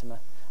Gordon Latimer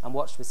and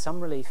watched with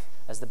some relief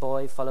as the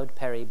boy followed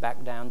Perry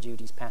back down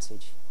Judy's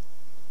passage.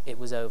 It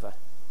was over.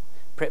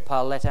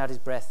 Pritpal let out his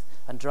breath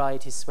and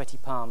dried his sweaty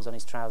palms on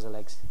his trouser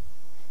legs.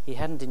 He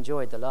hadn't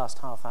enjoyed the last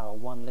half hour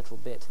one little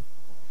bit.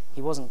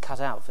 He wasn't cut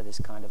out for this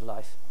kind of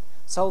life.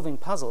 Solving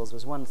puzzles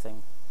was one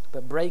thing,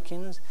 but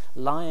break-ins,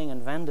 lying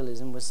and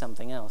vandalism was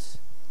something else.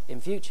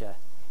 In future,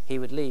 he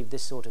would leave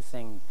this sort of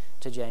thing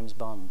to James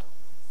Bond.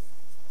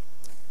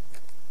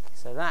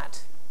 So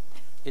that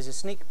is a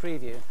sneak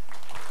preview.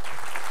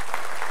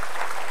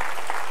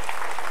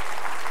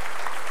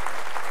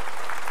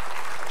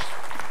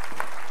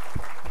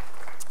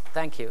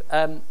 Thank you.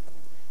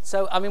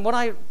 So, I mean, what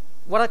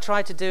I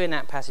tried to do in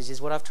that passage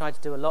is what I've tried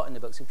to do a lot in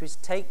the books, which is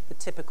take the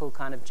typical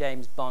kind of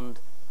James Bond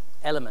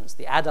elements,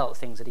 the adult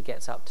things that he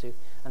gets up to,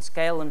 and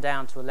scale them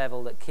down to a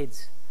level that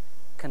kids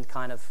can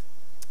kind of,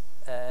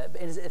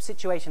 in a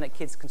situation that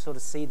kids can sort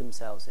of see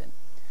themselves in.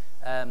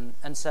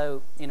 And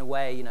so, in a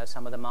way, you know,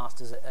 some of the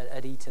masters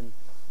at Eton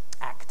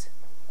act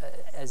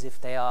as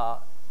if they are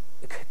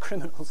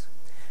criminals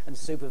and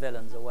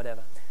supervillains or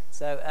whatever.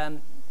 So,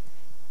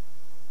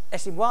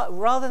 actually,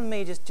 rather than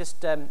me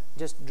just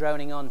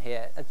droning on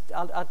here,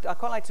 I'd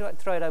quite like to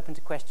throw it open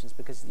to questions,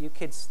 because you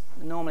kids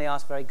normally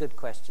ask very good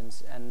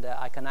questions, and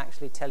I can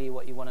actually tell you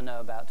what you want to know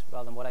about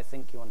rather than what I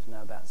think you want to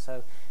know about.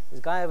 So there's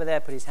a guy over there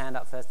put his hand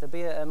up first. There'll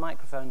be a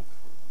microphone.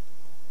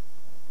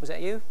 Was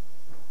that you?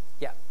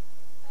 Yeah.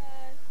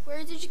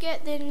 Where did you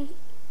get the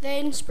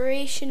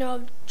inspiration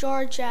of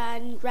George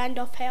and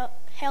Randolph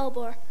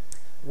Hellebore?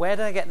 Where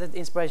did I get the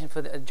inspiration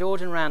for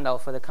George and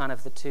Randolph for the kind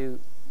of the two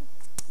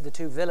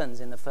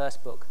villains in the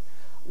first book?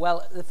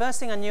 Well, the first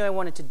thing I knew I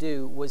wanted to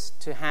do was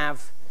to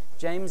have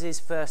James's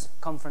first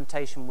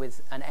confrontation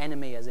with an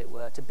enemy, as it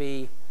were, to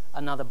be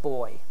another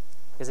boy.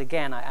 Because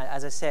again,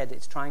 as I said,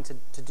 it's trying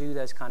to do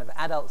those kind of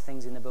adult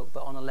things in the book,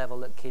 but on a level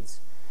that kids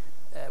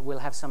will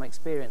have some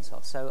experience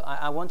of. So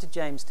I wanted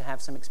James to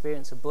have some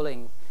experience of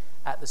bullying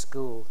at the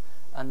school,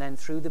 and then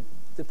through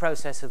the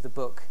process of the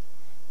book,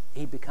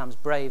 he becomes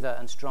braver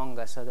and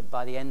stronger, so that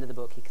by the end of the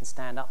book he can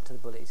stand up to the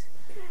bullies.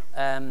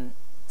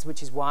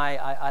 Which is why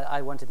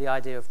I wanted the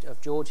idea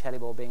of George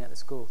Hellebore being at the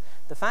school.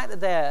 The fact that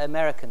they're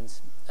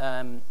Americans,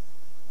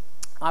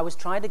 I was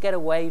trying to get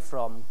away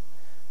from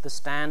the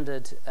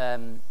standard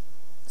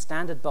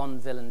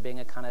Bond villain being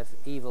a kind of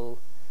evil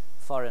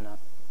foreigner.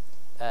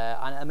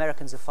 And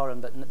Americans are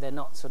foreign, but they're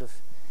not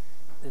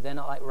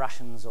not like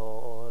Russians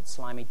or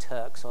slimy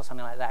Turks or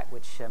something like that,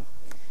 which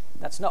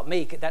that's not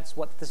me. That's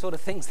what the sort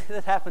of things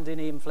that happened in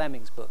Ian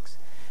Fleming's books.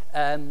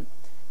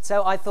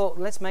 So I thought,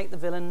 let's make the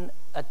villain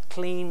a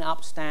clean,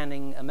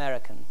 upstanding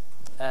American.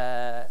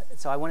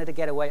 So I wanted to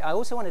get away. I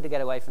also wanted to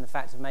get away from the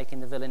fact of making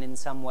the villain in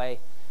some way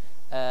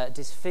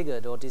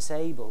disfigured or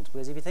disabled.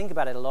 Because if you think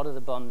about it, a lot of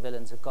the Bond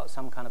villains have got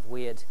some kind of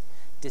weird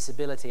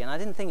disability, and I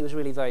didn't think it was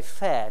really very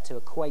fair to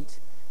equate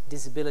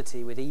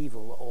disability with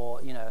evil,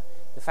 or, you know,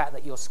 the fact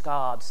that you're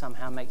scarred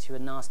somehow makes you a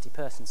nasty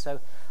person.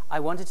 So I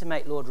wanted to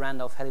make Lord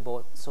Randolph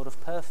Hellebore sort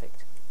of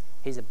perfect.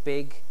 He's a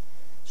big,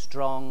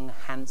 strong,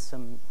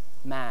 handsome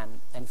man.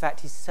 In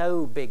fact, he's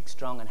so big,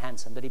 strong, and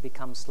handsome that he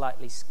becomes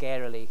slightly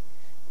scarily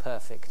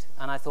perfect.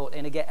 And I thought,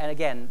 and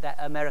again, that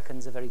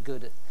Americans are very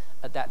good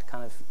at that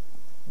kind of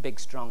big,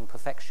 strong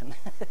perfection.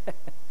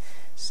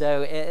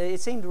 So it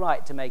seemed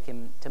right to make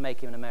him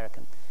an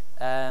American.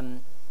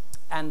 And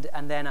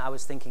then I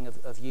was thinking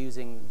of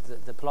using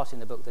the plot in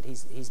the book that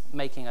he's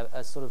making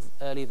a sort of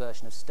early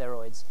version of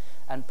steroids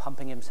and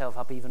pumping himself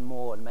up even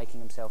more and making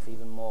himself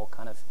even more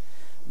kind of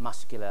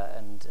muscular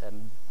and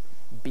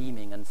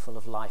beaming and full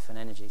of life and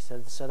energy.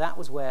 So that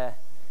was where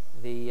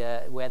the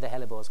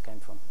Hellebores came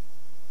from.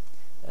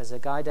 There's a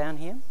guy down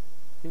here,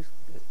 in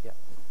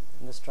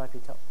the stripy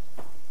top.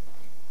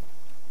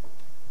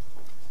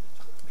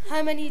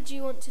 How many do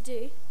you want to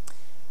do?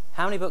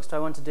 How many books do I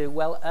want to do?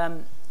 Well,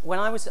 when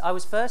I was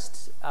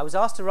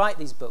asked to write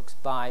these books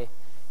by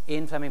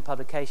Ian Fleming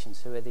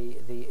Publications, who are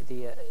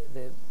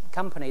the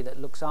company that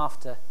looks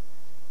after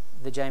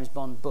the James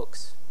Bond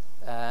books.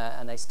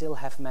 And they still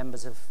have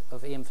members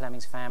of Ian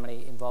Fleming's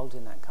family involved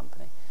in that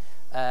company,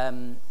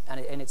 and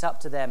it's up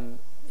to them.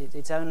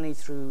 It's only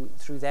through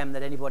them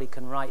that anybody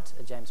can write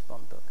a James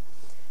Bond book.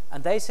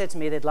 And they said to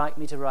me they'd like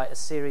me to write a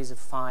series of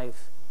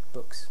 5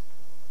 books.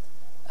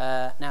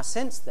 Now,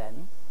 since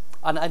then,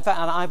 and in fact,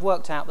 I've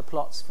worked out the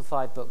plots for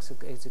 5 books.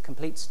 It's a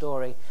complete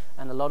story,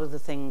 and a lot of the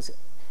things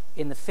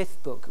in the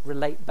 5th book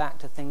relate back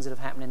to things that have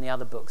happened in the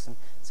other books, and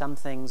some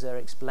things are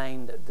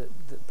explained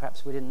that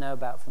perhaps we didn't know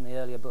about from the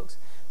earlier books.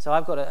 So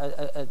I've got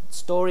a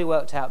story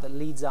worked out that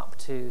leads up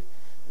to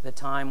the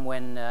time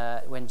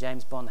when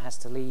James Bond has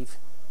to leave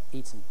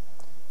Eton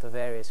for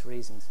various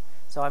reasons.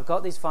 So I've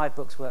got these 5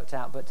 books worked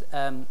out, but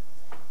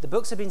the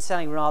books have been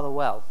selling rather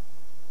well.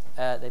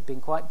 They've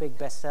been quite big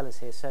bestsellers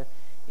here. So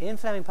Ian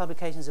Fleming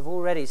Publications have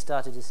already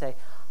started to say,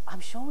 I'm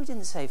sure we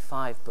didn't say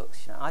 5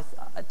 books. You know,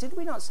 did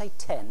we not say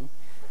 10?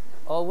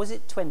 Or was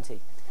it 20?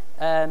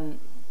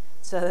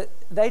 So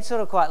they'd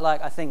sort of quite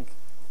like, I think,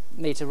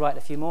 me to write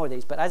a few more of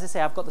these. But as I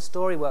say, I've got the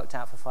story worked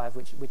out for 5,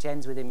 which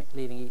ends with him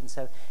leaving Eton.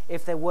 So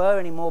if there were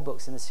any more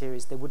books in the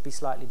series, they would be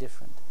slightly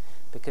different.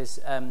 Because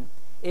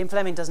Ian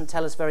Fleming doesn't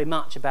tell us very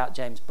much about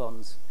James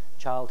Bond's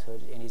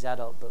childhood in his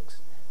adult books.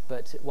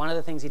 But one of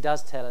the things he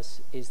does tell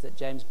us is that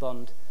James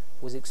Bond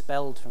was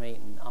expelled from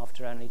Eton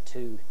after only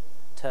 2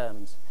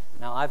 terms.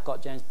 Now, I've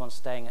got James Bond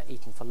staying at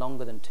Eton for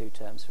longer than 2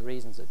 terms for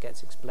reasons that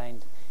gets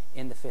explained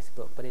in the 5th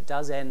book. But it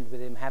does end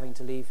with him having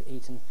to leave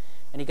Eton.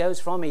 And he goes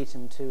from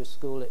Eton to a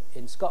school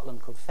in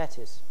Scotland called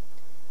Fettes.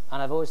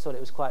 And I've always thought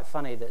it was quite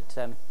funny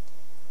that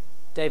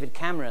David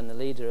Cameron, the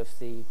leader of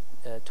the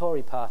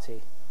Tory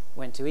party,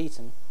 went to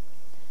Eton,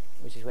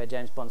 which is where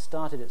James Bond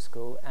started at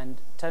school,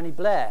 and Tony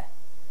Blair,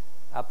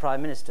 our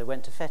Prime Minister,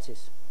 went to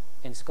Fettes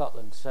in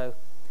Scotland. So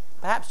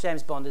perhaps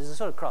James Bond is a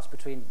sort of cross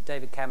between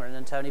David Cameron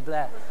and Tony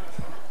Blair.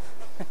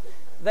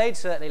 They'd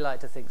certainly like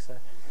to think so.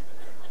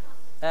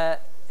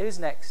 Who's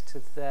next?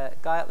 The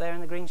guy up there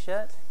in the green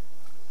shirt?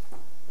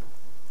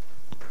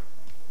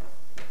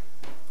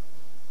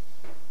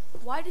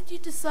 Why did you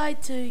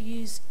decide to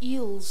use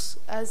eels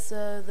as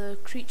the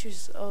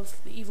creatures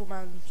of the evil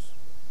man?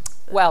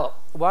 Well,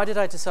 why did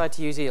I decide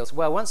to use eels?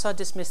 Well, once I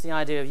dismissed the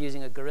idea of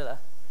using a gorilla,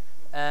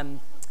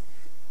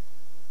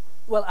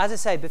 well, as I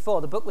say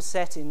before, the book was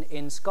set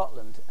in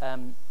Scotland.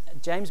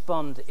 James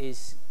Bond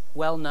is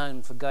well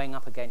known for going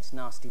up against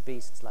nasty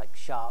beasts like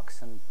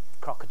sharks and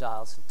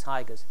crocodiles and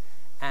tigers.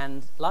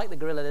 And like the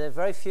gorilla, there are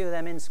very few of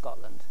them in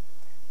Scotland.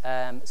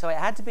 So it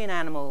had to be an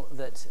animal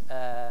that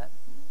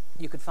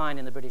you could find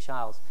in the British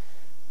Isles.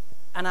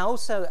 And I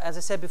also, as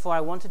I said before,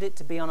 I wanted it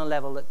to be on a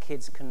level that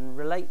kids can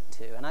relate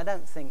to. And I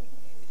don't think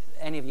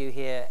any of you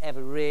here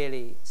ever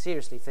really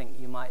seriously think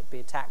you might be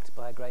attacked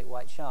by a great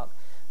white shark.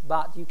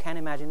 But you can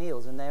imagine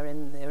eels, and they're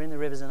in the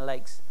rivers and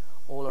lakes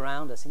all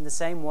around us. In the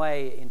same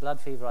way, in Blood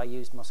Fever, I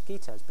used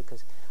mosquitoes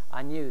because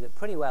I knew that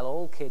pretty well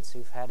all kids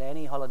who've had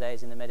any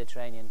holidays in the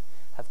Mediterranean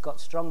have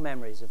got strong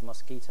memories of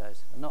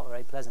mosquitoes, and not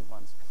very pleasant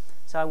ones.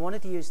 So I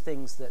wanted to use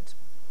things that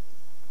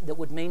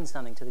would mean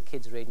something to the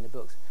kids reading the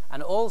books.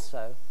 And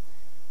also,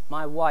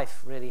 my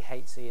wife really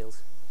hates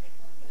eels.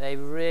 They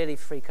really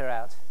freak her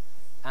out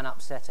and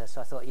upset her.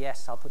 So I thought,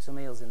 yes, I'll put some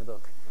eels in the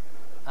book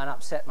and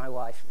upset my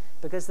wife,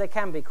 because they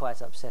can be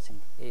quite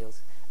upsetting,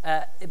 eels.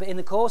 But in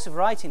the course of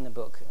writing the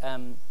book,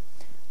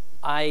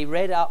 I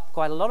read up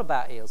quite a lot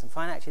about eels and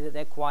find actually that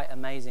they're quite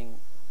amazing,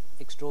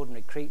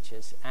 extraordinary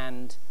creatures.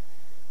 And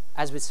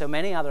as with so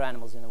many other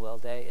animals in the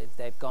world,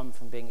 they've gone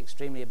from being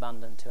extremely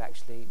abundant to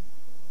actually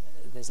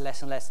there's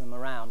less and less of them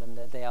around, and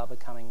they are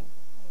becoming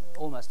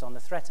almost on the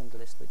threatened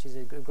list, which is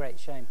a great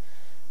shame.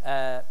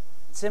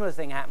 Similar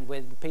thing happened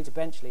with Peter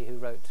Benchley, who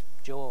wrote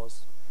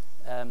Jaws.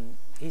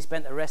 He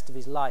spent the rest of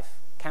his life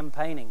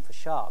campaigning for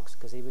sharks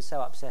because he was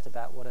so upset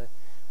about what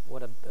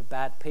a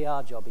bad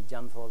PR job he'd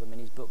done for them in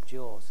his book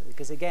Jaws.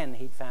 Because again,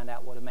 he'd found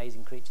out what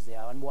amazing creatures they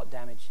are and what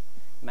damage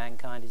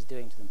mankind is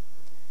doing to them.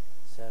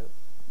 So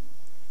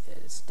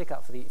stick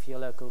up for your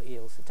local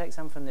eels. So take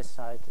some from this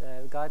side.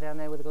 The guy down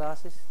there with the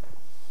glasses.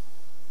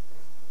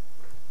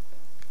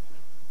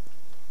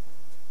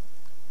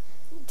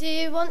 Do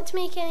you want to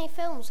make any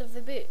films of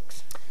the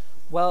books?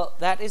 Well,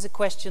 that is a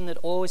question that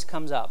always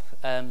comes up.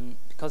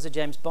 Because of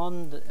James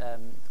Bond,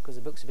 because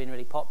the books have been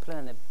really popular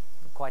and they're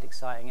quite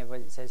exciting,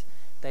 everybody says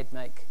they'd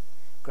make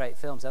great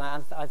films, and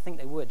I think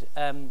they would.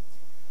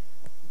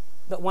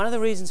 But one of the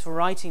reasons for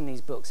writing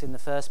these books in the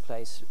first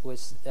place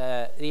was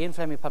the Ian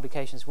Fleming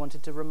Publications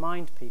wanted to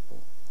remind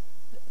people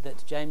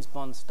that James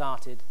Bond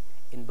started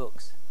in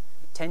books.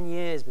 10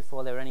 years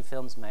before there were any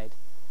films made,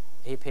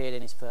 he appeared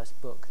in his first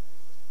book.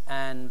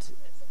 And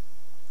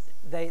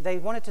they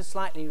wanted to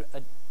slightly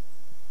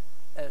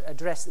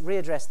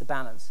readdress the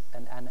balance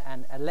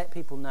and let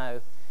people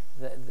know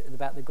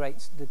about the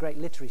great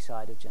literary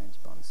side of James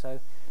Bond. So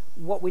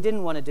what we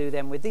didn't want to do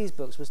then with these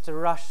books was to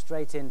rush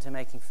straight into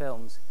making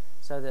films,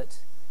 so that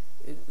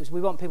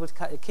we want people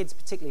kids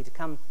particularly, to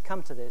come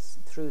to this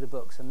through the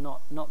books and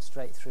not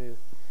straight through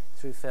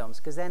films,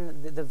 because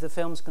then the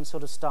films can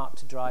sort of start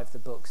to drive the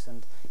books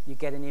and you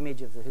get an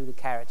image of who the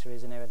character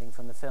is and everything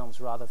from the films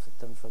rather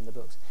than from the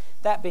books.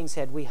 That being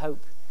said, we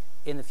hope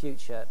in the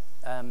future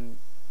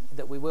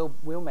that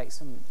we'll make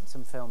some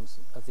films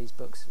of these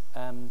books.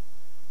 And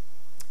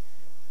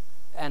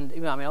I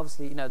mean,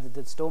 obviously,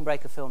 the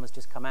Stormbreaker film has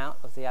just come out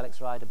of the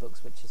Alex Rider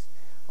books, which has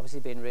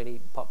obviously been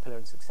really popular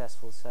and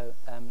successful. So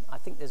I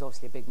think there's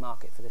obviously a big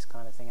market for this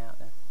kind of thing out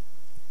there.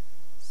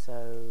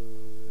 So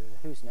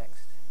who's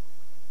next?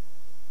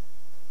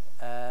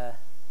 The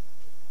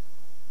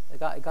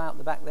guy up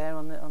the back there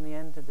on the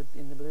end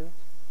in the blue.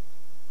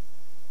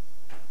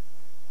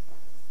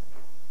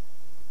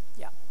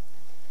 Yeah.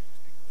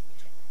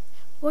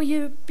 Will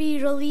you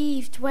be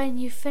relieved when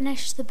you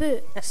finish the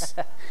books?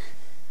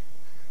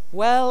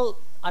 Well,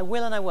 I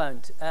will and I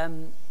won't.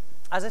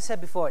 As I said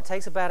before, it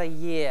takes about a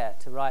year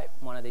to write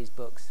one of these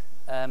books.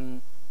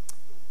 And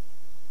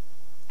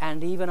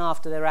even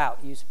after they're out,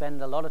 you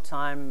spend a lot of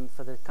time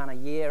for the kind of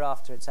year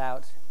after it's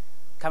out,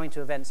 coming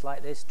to events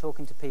like this,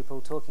 talking to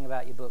people, talking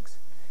about your books.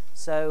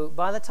 So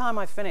by the time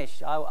I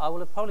finish, I will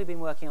have probably been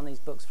working on these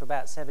books for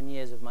about 7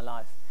 years of my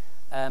life,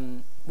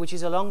 which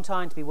is a long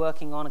time to be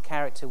working on a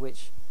character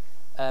which,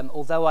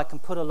 although I can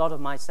put a lot of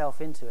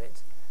myself into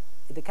it,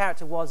 the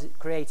character was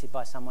created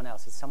by someone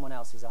else. It's someone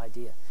else's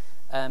idea.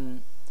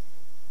 And,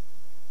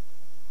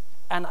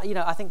 you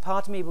know, I think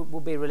part of me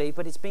will be relieved,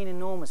 but it's been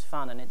enormous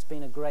fun, and it's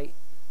been a great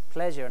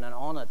pleasure and an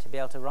honor to be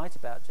able to write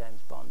about James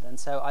Bond. And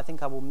so I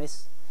think I will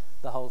miss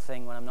the whole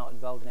thing when I'm not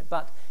involved in it.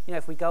 But, you know,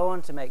 if we go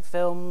on to make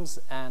films,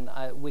 and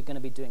we're going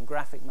to be doing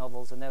graphic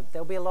novels, and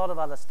there'll be a lot of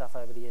other stuff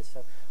over the years.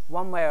 So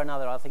one way or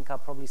another, I think I'll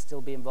probably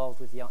still be involved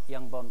with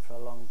young Bond for a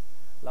long,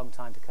 long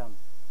time to come.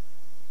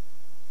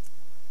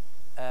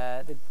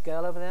 The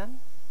girl over there?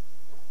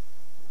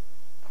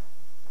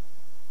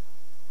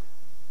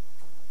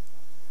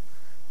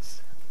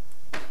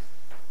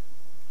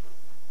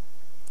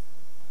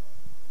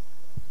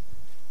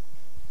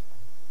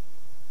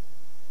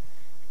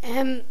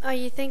 Are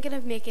you thinking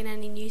of making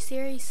any new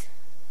series?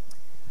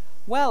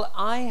 Well,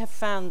 I have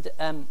found,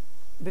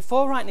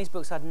 before writing these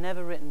books, I'd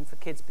never written for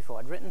kids before.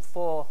 I'd written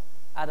 4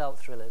 adult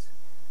thrillers.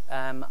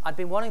 I'd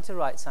been wanting to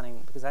write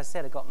something, because I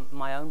said I got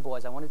my own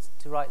boys, I wanted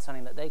to write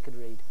something that they could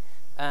read.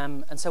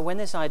 And so when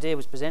this idea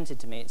was presented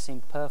to me, it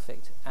seemed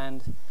perfect.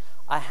 And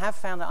I have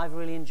found that I've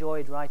really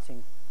enjoyed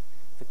writing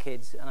for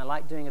kids, and I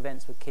like doing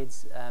events with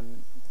kids.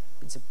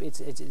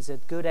 It's a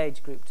good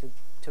age group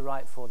to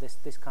write for,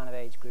 this kind of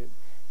age group.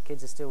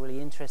 Kids are still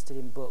really interested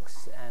in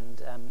books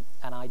and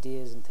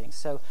ideas and things.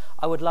 So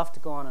I would love to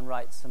go on and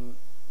write some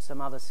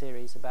other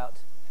series about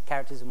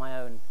characters of my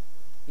own.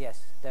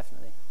 Yes,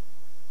 definitely.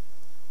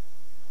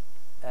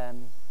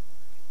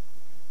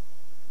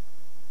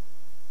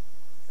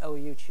 Oh,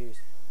 you choose.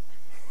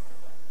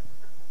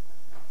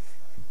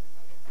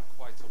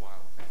 Quite a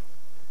while.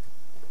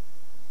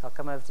 I'll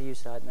come over to you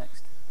side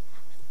next.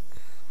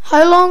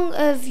 How long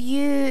have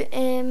you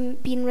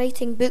been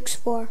writing books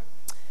for?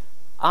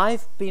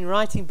 I've been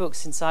writing books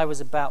since I was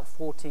about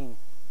 14,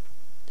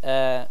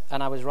 and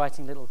I was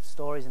writing little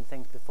stories and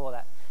things before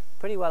that.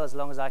 Pretty well as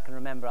long as I can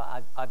remember,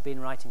 I've been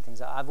writing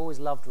things. I've always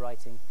loved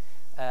writing.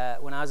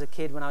 When I was a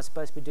kid, when I was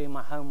supposed to be doing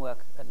my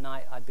homework at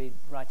night, I'd be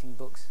writing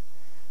books.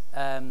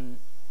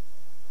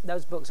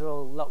 Those books are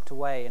all locked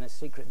away in a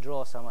secret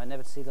drawer somewhere,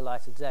 never to see the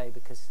light of day,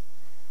 because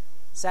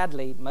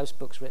sadly, most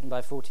books written by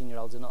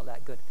 14-year-olds are not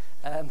that good.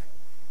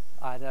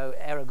 I know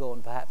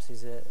Aragorn perhaps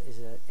is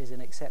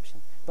an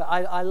exception. But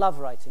I love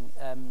writing,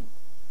 and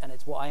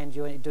it's what I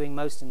enjoy doing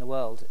most in the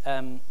world.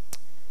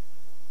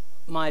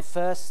 My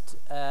first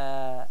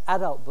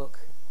adult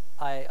book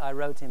I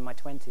wrote in my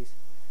 20s,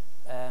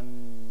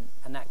 and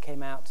that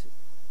came out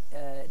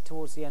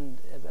towards the end,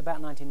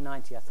 about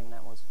 1990, I think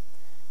that was.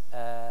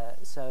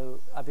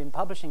 So I've been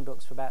publishing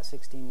books for about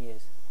 16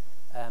 years.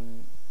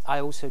 I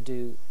also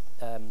do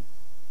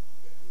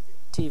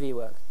TV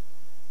work.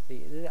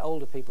 The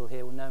older people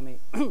here will know me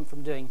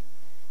from doing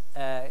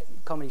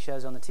comedy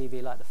shows on the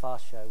TV like The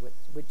Fast Show,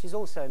 which is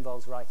also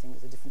involves writing.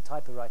 It's a different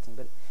type of writing,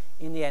 but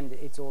in the end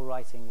it's all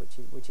writing,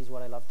 which is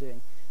what I love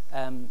doing.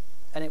 And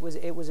it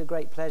was a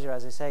great pleasure,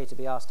 as I say, to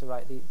be asked to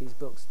write these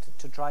books,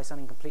 to try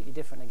something completely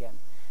different again,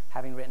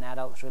 having written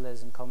adult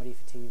thrillers and comedy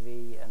for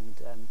TV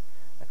and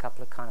a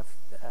couple of kind of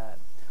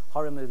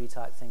horror movie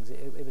type things.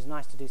 It was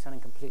nice to do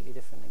something completely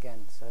different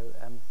again. So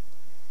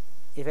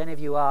if any of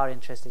you are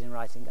interested in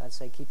writing, I'd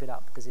say keep it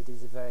up, because it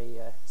is a very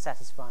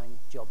satisfying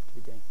job to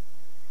be doing.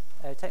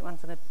 Take one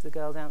for the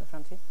girl down at the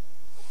front here.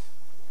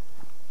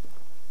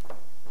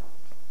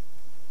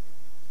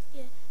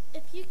 Yeah.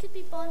 If you could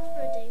be Bond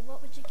for a day,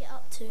 what would you get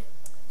up to?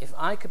 If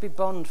I could be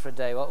Bond for a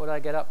day, what would I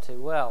get up to?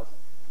 Well,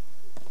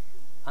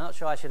 I'm not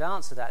sure I should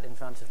answer that in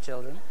front of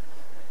children.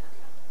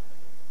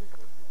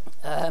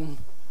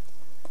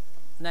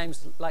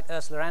 Names like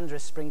Ursula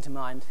Andress spring to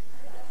mind.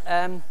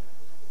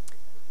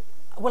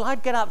 Well,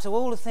 I'd get up to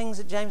all the things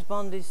that James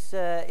Bond is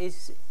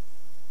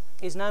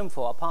known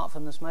for, apart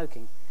from the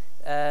smoking.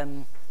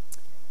 I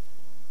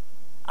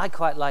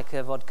quite like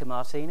a vodka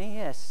martini,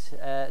 yes,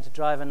 to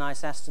drive a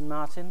nice Aston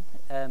Martin.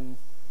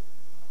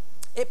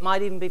 It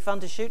might even be fun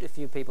to shoot a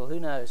few people, who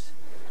knows.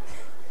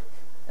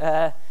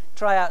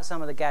 Try out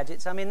some of the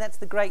gadgets. I mean, that's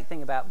the great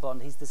thing about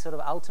Bond. He's the sort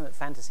of ultimate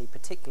fantasy,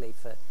 particularly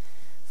for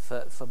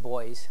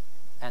boys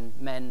and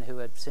men who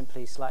are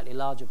simply slightly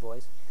larger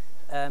boys.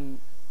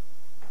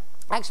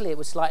 Actually, it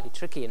was slightly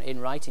tricky in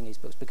writing these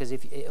books, because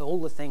all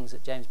the things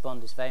that James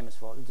Bond is famous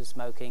for, the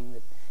smoking,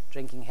 the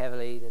drinking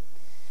heavily, the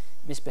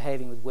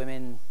misbehaving with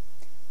women,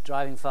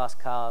 driving fast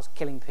cars,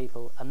 killing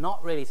people, are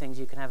not really things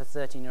you can have a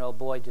 13-year-old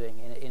boy doing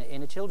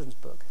in a children's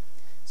book.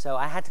 So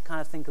I had to kind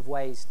of think of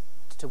ways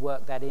to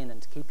work that in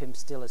and to keep him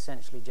still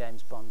essentially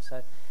James Bond.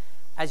 So,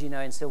 as you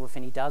know, in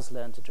Silverfin he does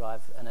learn to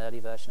drive an early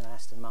version of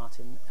Aston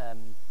Martin.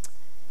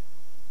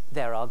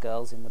 there are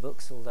girls in the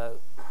books, although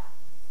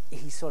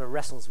he sort of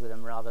wrestles with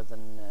them rather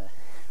than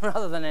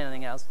rather than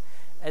anything else.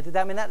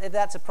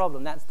 That's a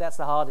problem. That's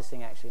the hardest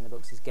thing actually in the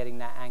books, is getting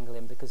that angle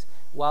in, because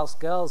whilst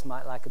girls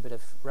might like a bit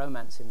of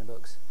romance in the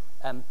books,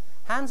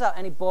 hands up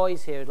any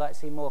boys here who'd like to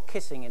see more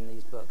kissing in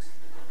these books.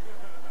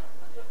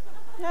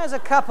 There's a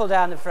couple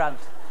down the front.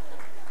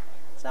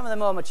 Some of the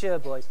more mature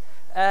boys.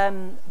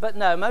 But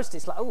no, most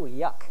it's like, oh,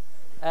 yuck.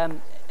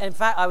 In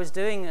fact, I was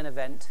doing an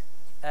event,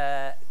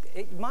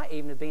 it might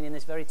even have been in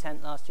this very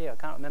tent last year, I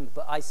can't remember,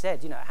 but I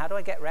said, how do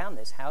I get around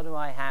this? How do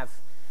I have,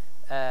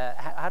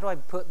 how do I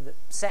put the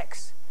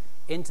sex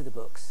into the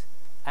books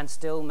and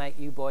still make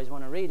you boys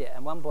want to read it?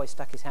 And one boy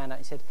stuck his hand out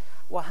and he said,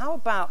 well, how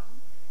about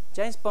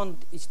James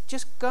Bond is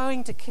just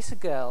going to kiss a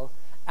girl,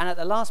 and at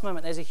the last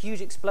moment there's a huge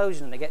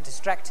explosion and they get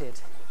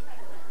distracted.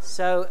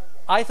 So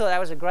I thought that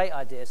was a great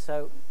idea.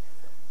 So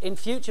in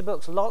future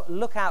books,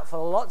 look out for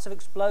lots of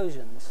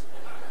explosions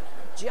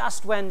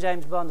just when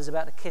James Bond is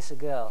about to kiss a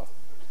girl.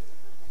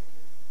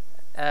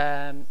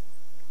 Yeah,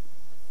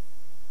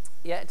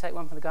 take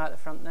one from the guy at the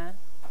front there.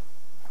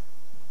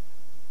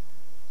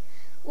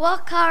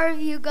 What car have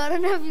you got,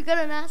 and have you got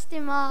an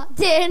Aston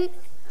Martin?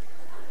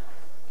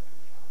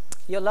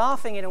 You're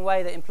laughing in a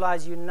way that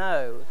implies you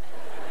know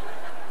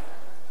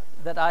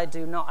that I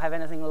do not have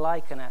anything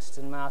like an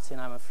Aston Martin,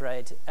 I'm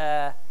afraid.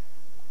 I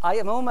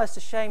am almost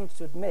ashamed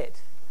to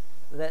admit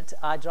that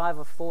I drive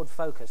a Ford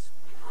Focus.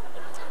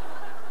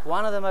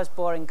 One of the most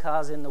boring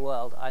cars in the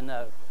world, I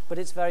know, but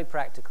it's very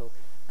practical.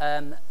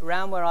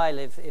 Round where I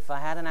live, if I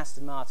had an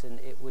Aston Martin,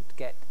 it would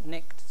get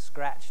nicked,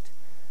 scratched,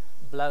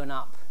 blown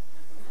up,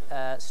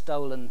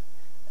 stolen,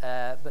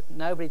 but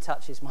nobody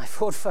touches my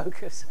Ford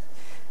Focus.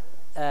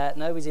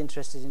 Nobody's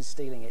interested in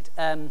stealing it.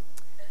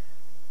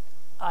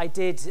 I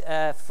did,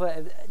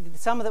 for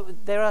some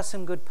of there are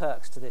some good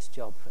perks to this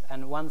job,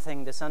 and one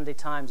thing the Sunday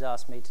Times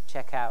asked me to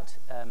check out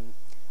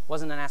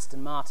wasn't an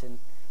Aston Martin.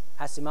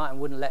 Aston Martin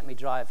wouldn't let me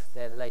drive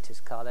their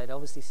latest car. They'd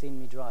obviously seen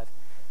me drive.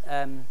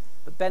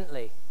 But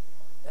Bentley,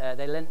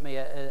 they lent me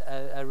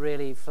a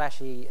really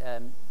flashy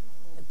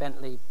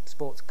Bentley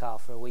sports car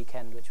for a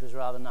weekend, which was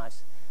rather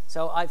nice.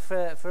 So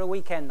for a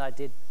weekend I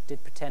did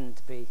pretend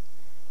to be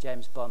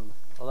James Bond,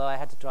 although I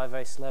had to drive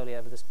very slowly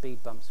over the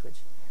speed bumps, which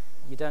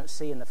you don't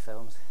see in the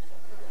films.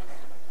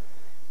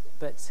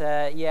 But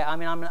yeah, I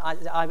mean,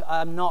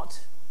 I'm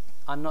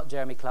not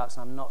Jeremy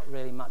Clarkson. I'm not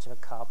really much of a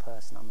car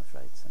person, I'm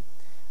afraid. So,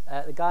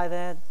 the guy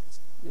there,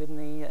 with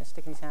the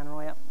sticking his hand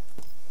right up.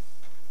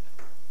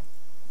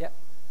 Yep.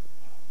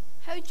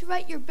 How do you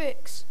write your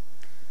books?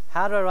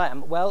 How do I write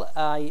them? Well,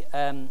 I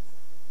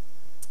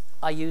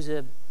use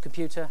a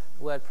computer,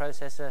 word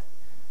processor,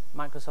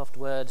 Microsoft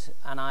Word,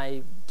 and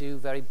I do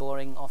very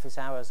boring office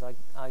hours.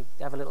 I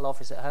have a little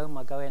office at home.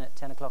 I go in at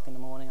 10 o'clock in the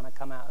morning and I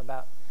come out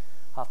about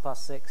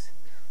 6:30.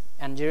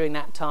 And during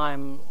that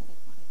time,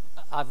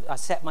 I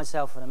set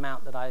myself an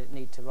amount that I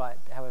need to write,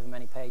 however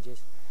many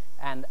pages.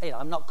 And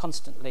I'm not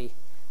constantly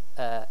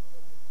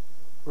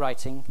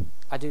writing.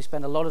 I do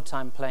spend a lot of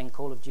time playing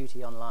Call of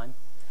Duty online.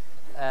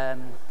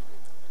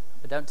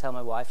 But don't tell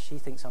my wife; she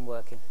thinks I'm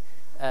working.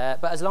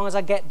 But as long as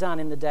I get done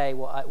in the day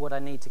what I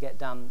need to get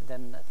done,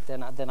 then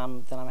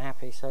I'm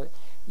happy. So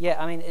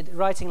yeah, I mean,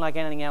 writing, like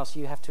anything else,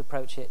 you have to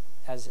approach it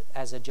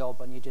as a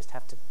job, and you just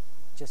have to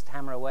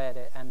hammer away at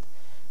it. And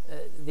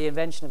the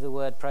invention of the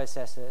word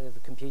processor of the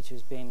computer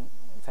has been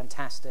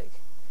fantastic.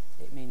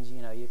 It means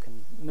you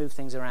can move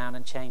things around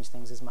and change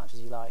things as much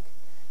as you like,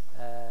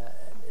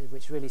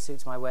 which really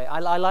suits my way.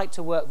 I like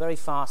to work very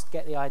fast,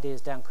 get the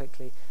ideas down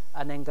quickly,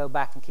 and then go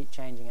back and keep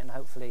changing it and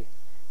hopefully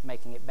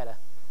making it better.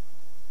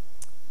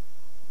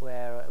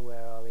 Where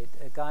are we?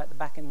 A guy at the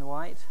back in the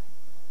white,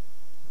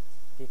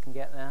 if you can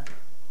get there.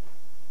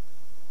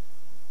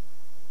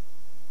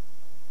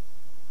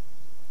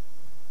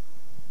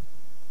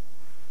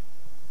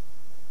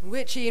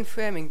 Which Ian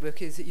Fleming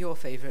book is your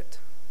favourite?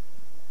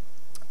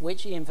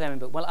 Which Ian Fleming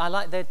book? Well, I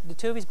like the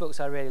two of his books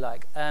I really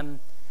like.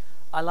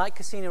 I like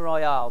Casino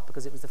Royale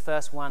because it was the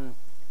first one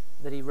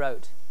that he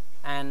wrote,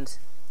 and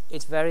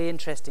it's very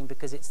interesting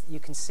because you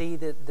can see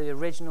the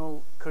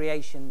original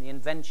creation, the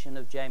invention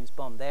of James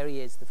Bond. There he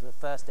is, for the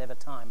first ever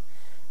time.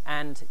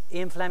 And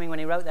Ian Fleming, when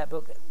he wrote that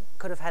book,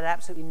 could have had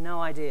absolutely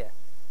no idea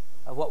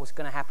of what was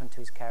going to happen to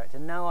his character.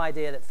 No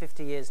idea that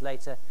 50 years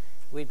later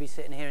we'd be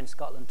sitting here in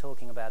Scotland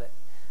talking about it.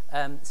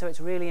 So it's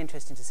really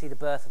interesting to see the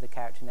birth of the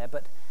character in there.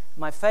 But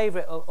my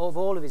favourite of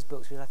all of his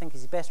books, which I think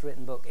is his best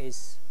written book,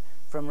 is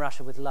From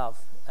Russia with Love,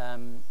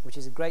 which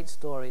is a great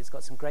story. It's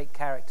got some great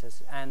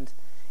characters. And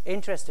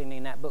interestingly,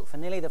 in that book, for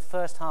nearly the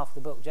first half of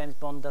the book, James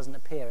Bond doesn't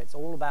appear. It's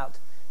all about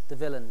the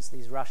villains,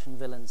 these Russian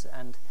villains,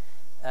 and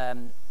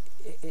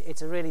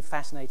it's a really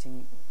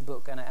fascinating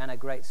book and a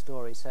great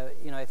story. So,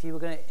 if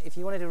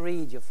you wanted to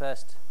read your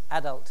first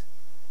adult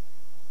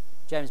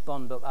James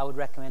Bond book, I would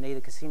recommend either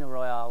Casino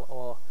Royale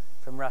or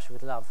From Russia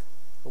with Love.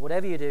 But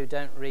whatever you do,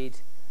 don't read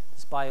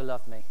The Spy Who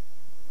Loved Me,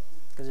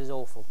 because it's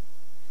awful.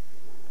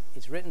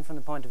 It's written from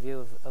the point of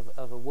view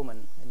of a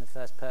woman in the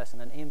first person,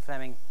 and Ian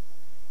Fleming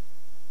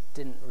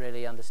didn't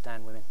really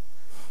understand women.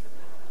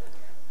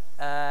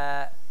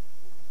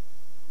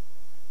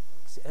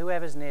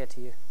 Whoever's near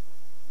to you.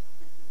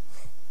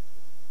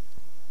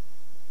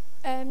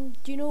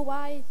 Do you know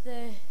why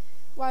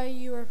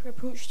you were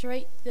approached to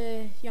write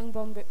the Young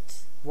Bond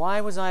books?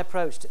 Why was I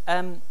approached?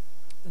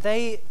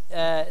 The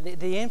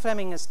Ian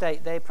Fleming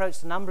estate, they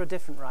approached a number of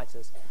different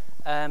writers.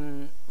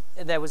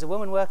 There was a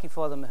woman working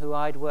for them who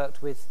I'd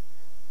worked with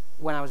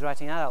when I was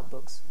writing adult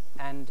books,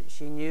 and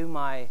she knew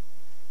my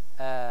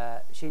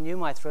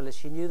thrillers.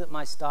 She knew that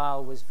my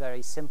style was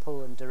very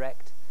simple and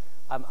direct.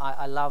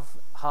 I love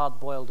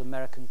hard-boiled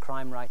American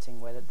crime writing,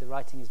 where the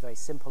writing is very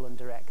simple and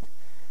direct.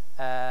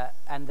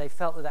 And they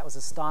felt that was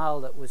a style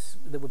that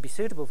would be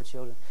suitable for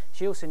children.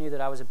 She also knew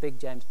that I was a big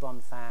James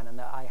Bond fan and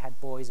that I had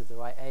boys of the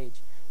right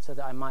age, so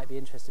that I might be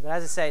interested. But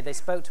as I say, they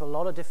spoke to a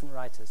lot of different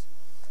writers.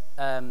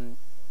 And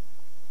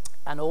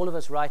all of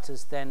us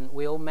writers then,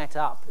 we all met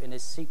up in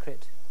this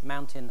secret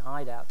mountain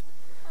hideout.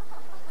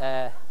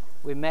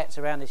 We met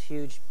around this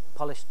huge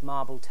polished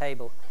marble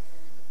table.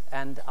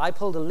 And I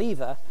pulled a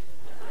lever,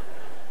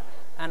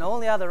 and all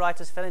the other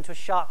writers fell into a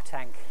shark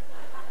tank.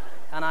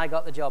 And I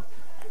got the job.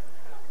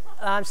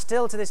 I'm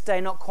still to this day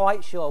not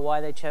quite sure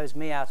why they chose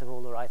me out of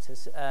all the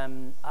writers.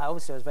 I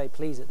was very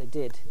pleased that they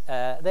did.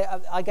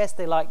 I guess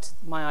they liked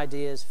my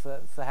ideas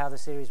for how the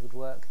series would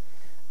work.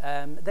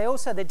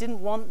 They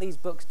didn't want these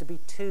books to be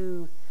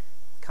too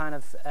kind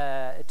of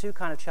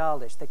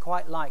childish. They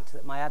quite liked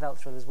that my adult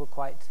thrillers were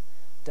quite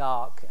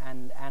dark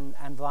and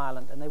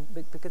violent, and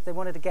because they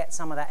wanted to get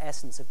some of that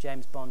essence of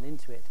James Bond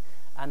into it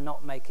and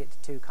not make it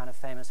too kind of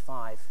famous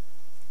five.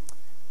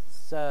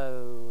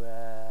 So,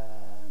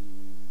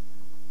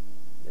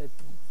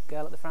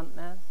 girl at the front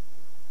now.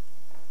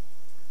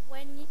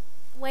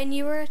 When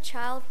you were a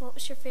child, what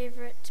was your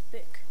favourite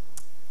book?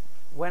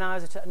 When I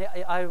was a child,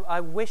 I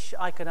wish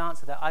I could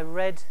answer that. I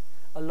read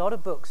a lot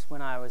of books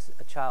when I was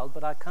a child,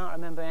 but I can't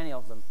remember any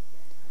of them.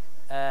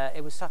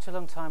 It was such a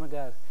long time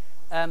ago.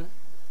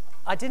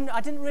 I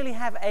didn't really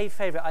have a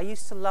favourite. I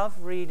used to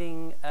love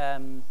reading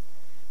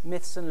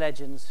myths and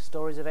legends,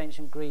 stories of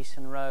ancient Greece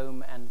and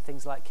Rome, and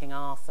things like King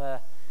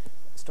Arthur,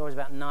 stories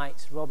about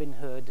knights, Robin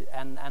Hood,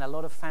 and a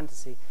lot of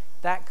fantasy,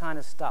 that kind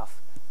of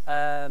stuff.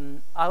 I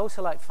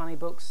also like funny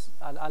books.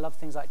 I love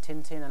things like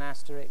Tintin and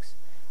Asterix.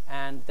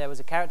 And there was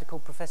a character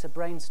called Professor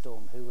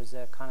Brainstorm, who was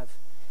a kind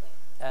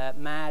of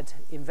mad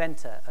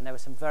inventor, and there were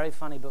some very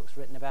funny books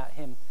written about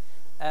him.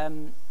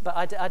 But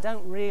I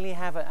don't really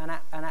have an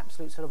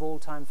absolute sort of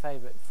all-time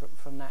favourite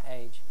from that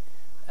age.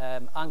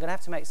 I'm going to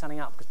have to make something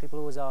up because people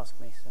always ask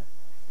me. So,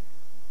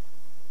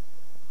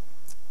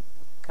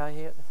 Kai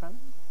here at the front.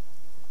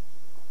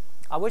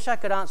 I wish I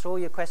could answer all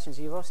your questions.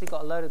 You've obviously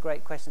got a load of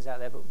great questions out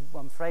there, but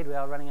I'm afraid we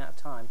are running out of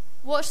time.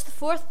 What's the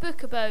fourth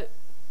book about?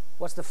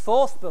 What's the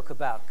fourth book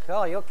about?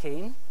 Oh, you're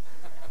keen.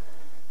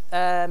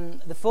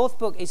 The fourth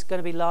book is going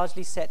to be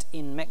largely set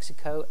in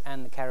Mexico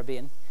and the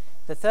Caribbean.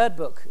 The third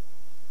book,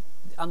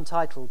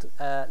 Untitled,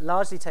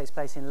 largely takes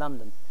place in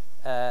London,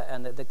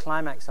 and the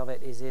climax of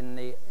it is in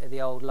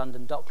the old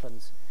London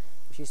Docklands,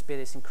 which used to be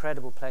this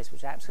incredible place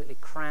which was absolutely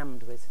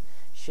crammed with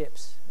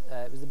ships.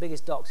 It was the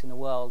biggest docks in the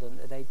world, and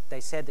they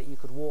said that you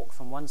could walk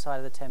from one side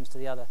of the Thames to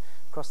the other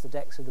across the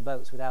decks of the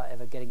boats without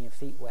ever getting your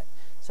feet wet.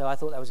 So I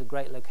thought that was a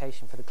great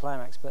location for the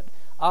climax. But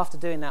after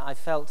doing that, I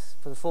felt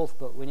for the fourth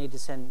book we need to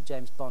send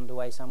James Bond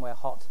away somewhere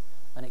hot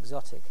and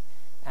exotic,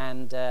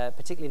 and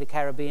particularly the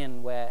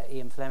Caribbean, where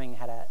Ian Fleming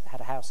had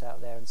a house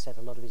out there and set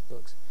a lot of his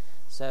books.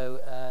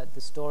 So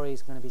the story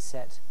is going to be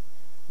set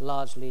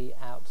largely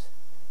out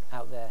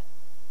there.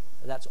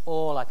 That's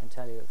all I can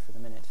tell you for the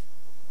minute.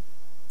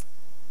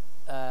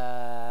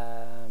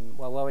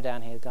 Well, while we're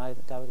down here, the guy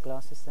with the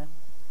glasses there.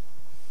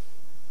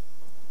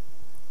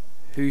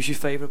 Who's your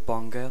favourite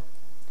Bond girl?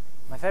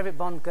 My favourite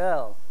Bond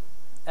girl?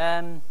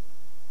 I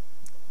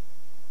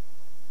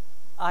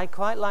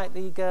quite like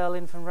the girl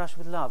in From Russia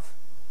with Love.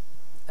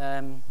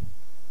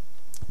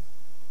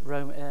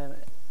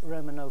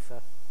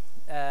 Romanova.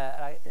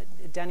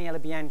 Daniela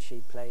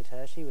Bianchi played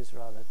her. She was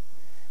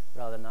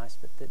rather nice,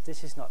 but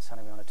this is not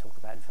something we want to talk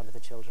about in front of the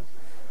children.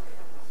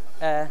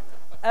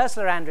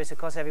 Ursula Andress, of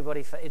course,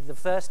 everybody, the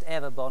first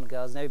ever Bond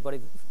girls, and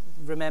everybody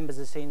remembers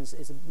the scenes.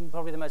 It's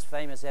probably the most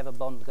famous ever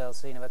Bond girl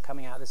scene of her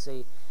coming out of the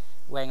sea,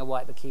 wearing a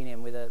white bikini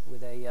and with a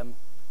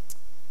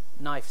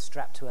knife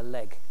strapped to her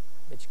leg,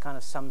 which kind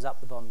of sums up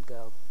the Bond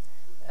girl.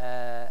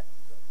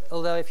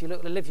 Although if you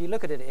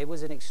look at it, it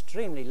was an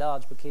extremely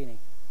large bikini.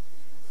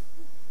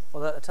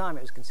 Although at the time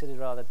it was considered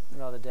rather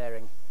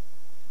daring.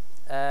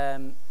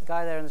 Guy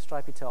there in the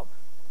stripy top.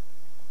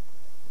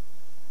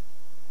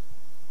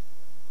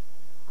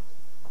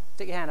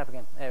 Stick your hand up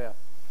again. There we are.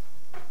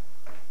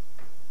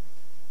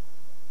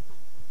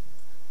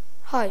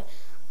 Hi.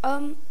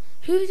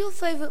 Who's your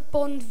favourite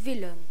Bond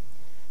villain?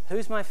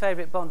 Who's my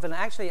favourite Bond villain?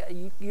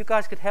 Actually, you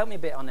guys could help me a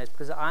bit on this,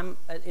 because I'm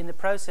in the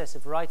process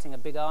of writing a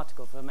big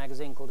article for a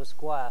magazine called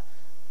Esquire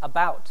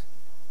about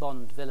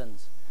Bond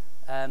villains.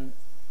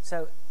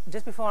 So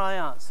just before I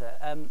answer,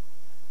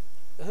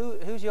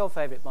 who's your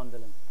favourite Bond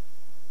villain?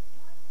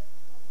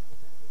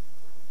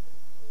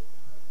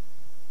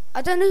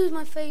 I don't know who's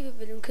my favourite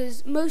villain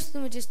because most of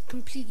them are just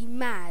completely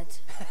mad.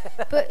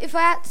 But if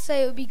I had to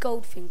say, it would be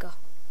Goldfinger.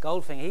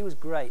 Goldfinger, he was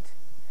great.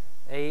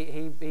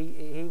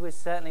 He was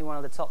certainly one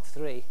of the top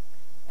three,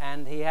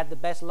 and he had the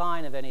best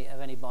line of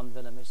any Bond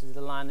villain, which is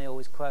the line they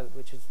always quote,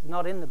 which is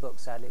not in the book,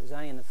 sadly. It was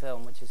only in the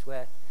film, which is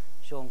where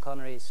Sean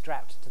Connery is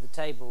strapped to the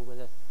table with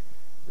a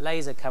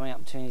laser coming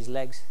up between his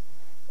legs.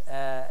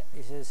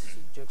 He says,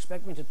 "Do you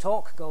expect me to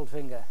talk,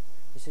 Goldfinger?"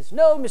 He says,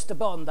 "No, Mr.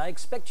 Bond, I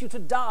expect you to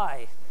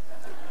die."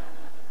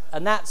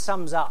 And that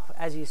sums up,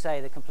 as you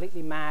say, the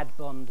completely mad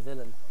Bond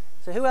villain.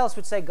 So who else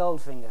would say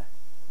Goldfinger?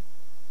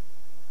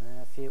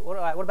 A few. All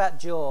right, what about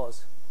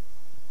Jaws?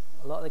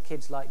 A lot of the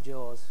kids like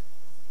Jaws.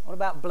 What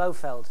about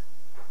Blofeld?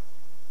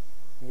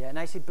 Yeah,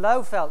 now you see,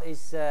 Blofeld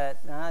is,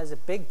 there's a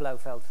big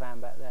Blofeld fan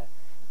back there.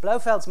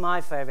 Blofeld's my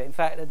favourite. In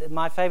fact,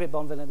 my favourite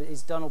Bond villain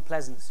is Donald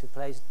Pleasance, who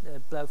plays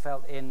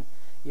Blofeld in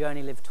You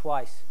Only Live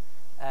Twice.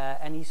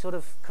 And he sort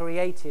of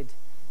created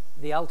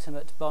the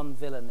ultimate Bond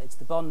villain. It's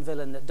the Bond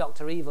villain that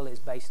Dr. Evil is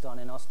based on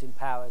in Austin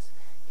Powers.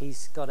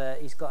 He's got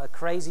a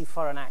crazy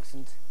foreign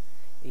accent.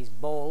 He's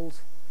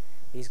bald.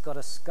 He's got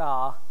a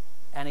scar,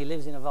 and he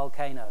lives in a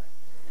volcano.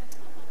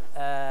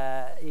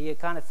 You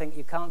kind of think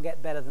you can't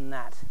get better than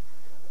that.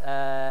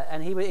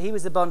 And he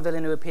was the Bond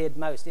villain who appeared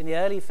most. In the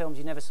early films,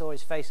 you never saw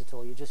his face at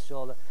all. You just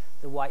saw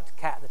the white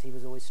cat that he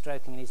was always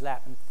stroking in his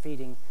lap and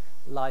feeding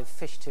live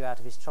fish to out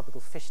of his tropical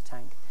fish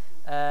tank.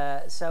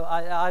 So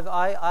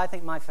I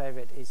think my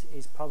favourite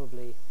is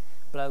probably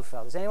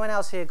Blofeld. Has anyone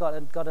else here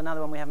got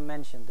another one we haven't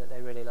mentioned that they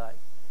really like?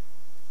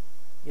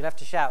 You'll have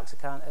to shout, 'cause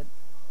I can't.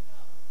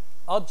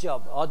 Odd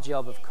Job,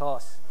 of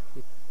course.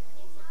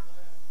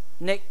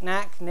 Nick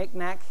Nack.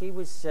 He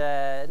was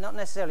not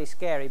necessarily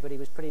scary, but he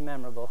was pretty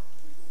memorable.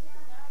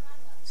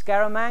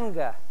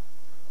 Scaramanga,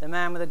 the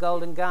man with a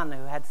golden gun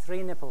who had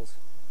 3 nipples.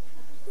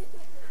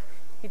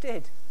 He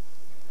did.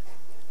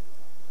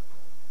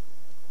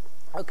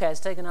 Okay, let's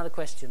take another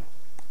question.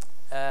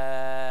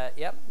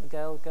 Yep, the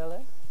girl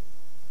there.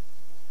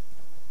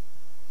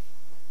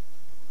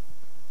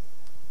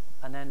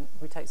 And then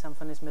we take some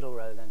from this middle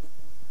row then.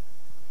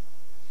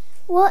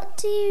 What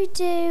do you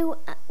do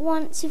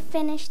once you've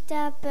finished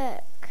a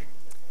book,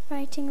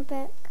 writing a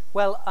book?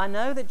 Well, I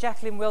know that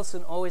Jacqueline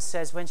Wilson always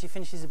says when she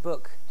finishes a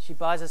book, she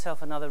buys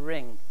herself another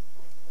ring,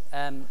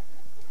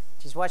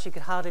 which is why she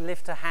could hardly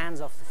lift her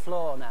hands off the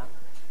floor now.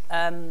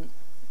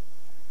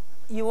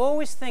 You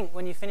always think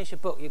when you finish a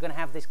book, you're going to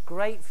have this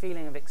great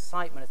feeling of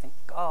excitement. I think,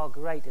 oh,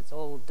 great, it's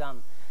all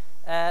done.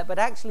 But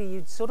actually,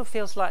 you sort of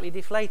feel slightly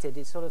deflated.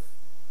 It's sort of,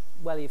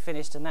 well, you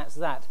finished and that's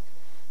that.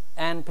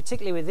 And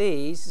particularly with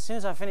these, as soon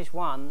as I finish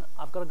one,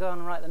 I've got to go on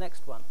and write the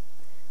next one.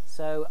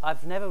 So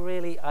I've never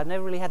really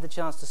had the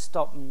chance to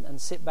stop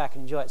and sit back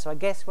and enjoy it. So I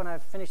guess when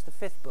I've finished the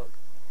 5th book,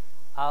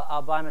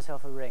 I'll buy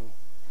myself a ring.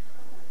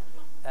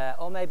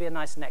 Or maybe a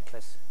nice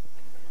necklace.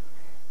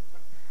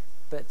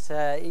 But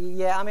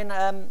yeah, I mean,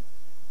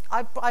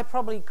 I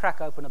probably crack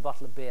open a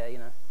bottle of beer,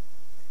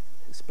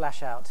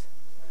 splash out.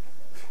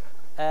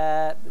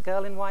 The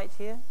girl in white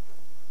here.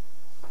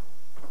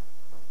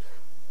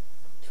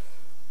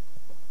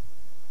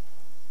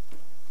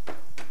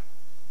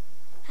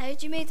 How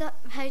do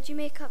you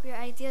make up your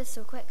ideas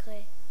so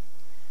quickly?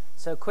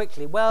 So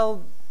quickly?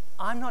 Well,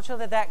 I'm not sure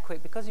they're that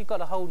quick because you've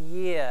got a whole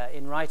year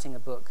in writing a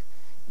book.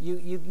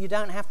 You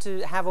don't have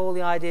to have all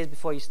the ideas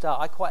before you start.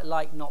 I quite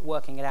like not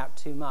working it out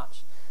too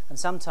much. And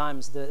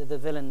sometimes the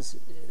villains,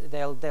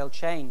 they'll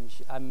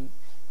change.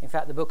 In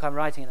fact, the book I'm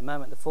writing at the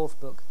moment, the 4th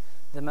book,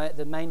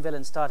 the main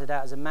villain started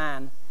out as a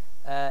man,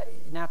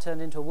 now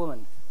turned into a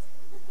woman.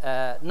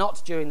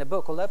 Not during the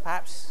book, although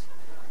perhaps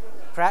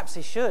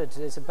he should.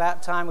 It's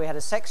about time we had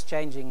a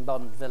sex-changing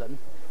Bond villain.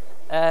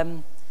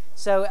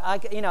 So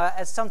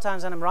as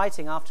sometimes when I'm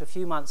writing, after a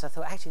few months, I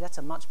thought actually that's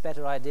a much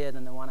better idea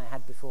than the one I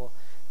had before.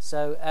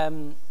 So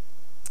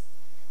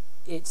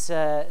it's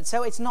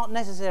not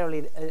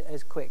necessarily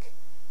as quick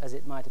as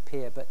it might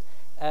appear, but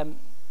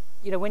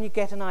when you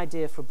get an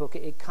idea for a book,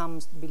 it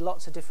comes.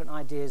 Lots of different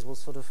ideas will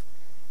sort of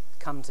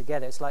come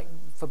together. It's like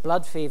for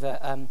Blood Fever,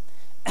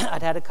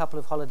 I'd had a couple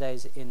of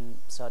holidays in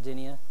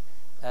Sardinia,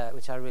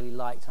 which I really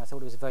liked, and I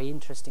thought it was a very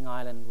interesting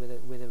island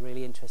with a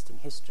really interesting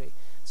history.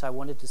 So I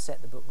wanted to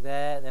set the book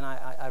there. Then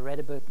I read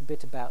a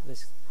bit about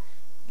this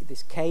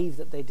cave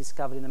that they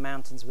discovered in the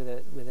mountains with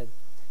a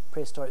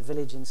prehistoric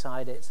village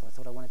inside it. So I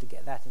thought I wanted to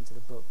get that into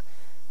the book.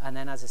 And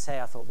then, as I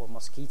say, I thought, well,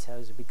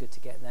 mosquitoes would be good to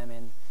get them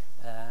in.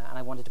 And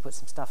I wanted to put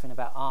some stuff in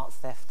about art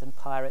theft and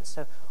pirates.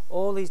 So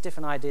all these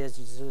different ideas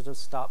you sort of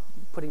start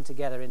putting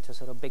together into a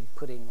sort of big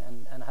pudding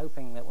and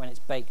hoping that when it's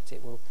baked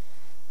it will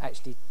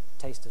actually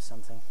taste of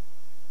something.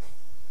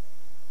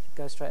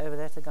 Go straight over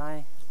there to the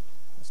guy,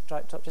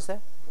 striped top just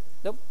there.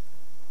 Nope.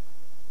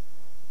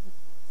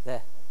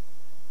 There.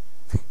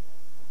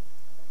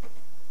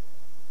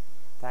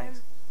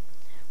 Thanks.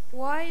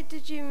 Why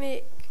did you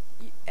make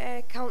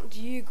Count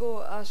Hugo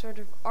a sort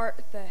of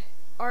art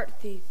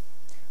thief?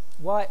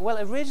 Why? Well,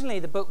 originally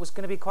the book was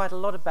going to be quite a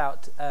lot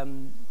about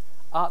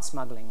art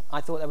smuggling. I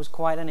thought that was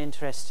quite an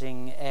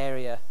interesting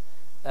area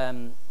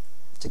to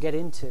get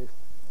into.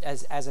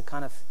 as a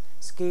kind of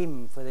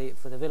scheme for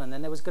the villain.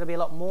 And there was going to be a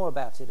lot more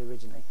about it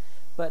originally.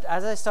 But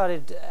as I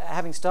started,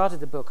 having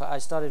started the book, I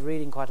started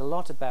reading quite a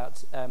lot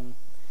about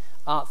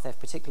art theft,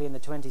 particularly in the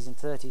 20s and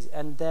 30s,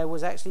 and there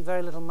was actually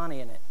very little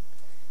money in it.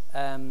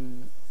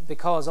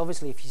 Because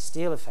obviously if you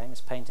steal a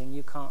famous painting,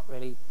 you can't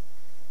really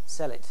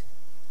sell it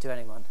to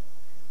anyone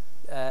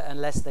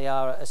unless they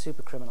are a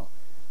super criminal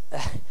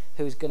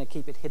who's going to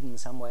keep it hidden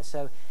somewhere.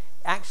 So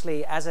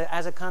actually, as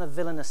a kind of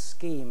villainous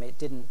scheme, it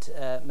didn't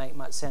make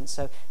much sense.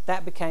 So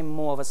that became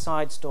more of a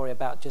side story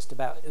about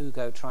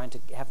Ugo trying to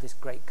have this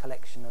great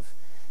collection of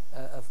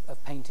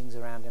paintings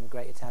around him,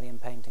 great Italian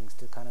paintings,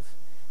 to kind of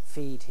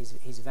feed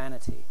his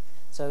vanity.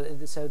 So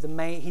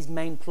his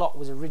main plot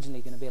was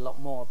originally going to be a lot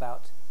more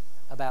about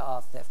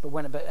art theft.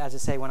 But as I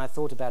say, when I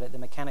thought about it, the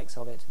mechanics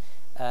of it,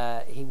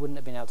 he wouldn't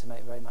have been able to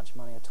make very much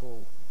money at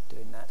all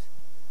doing that.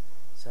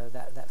 So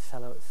that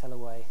fell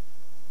away.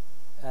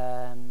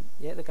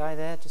 Yeah, the guy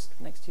there just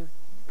next to you.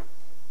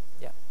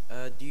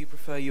 Yeah. Do you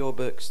prefer your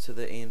books to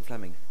the Ian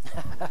Fleming?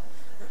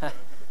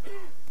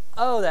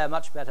 Oh, they're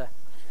much better.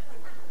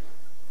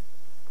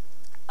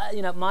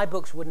 My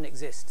books wouldn't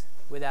exist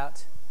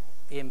without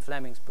Ian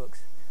Fleming's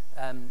books,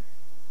 and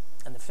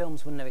the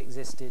films wouldn't have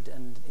existed,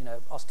 and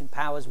Austin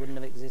Powers wouldn't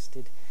have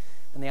existed,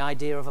 and the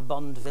idea of a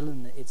Bond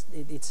villain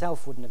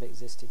itself wouldn't have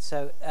existed.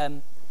 So,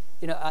 I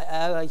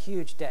owe a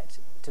huge debt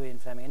to Ian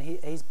Fleming, and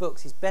his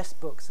best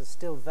books are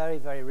still very,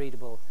 very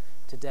readable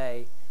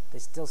today. They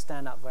still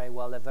stand up very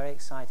well. They're very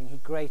exciting. He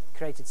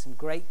created some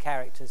great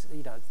characters.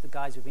 The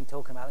guys we've been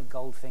talking about, like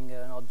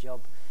Goldfinger and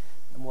Oddjob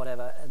and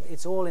whatever.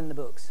 It's all in the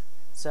books.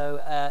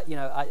 So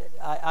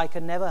I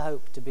can never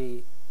hope to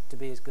be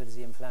as good as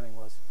Ian Fleming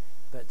was,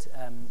 but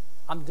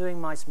I'm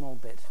doing my small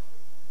bit.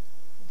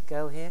 The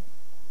girl here.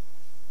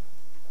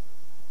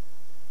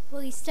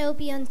 Will you still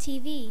be on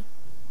TV?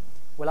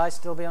 Will I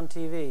still be on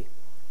TV?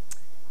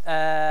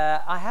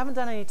 I haven't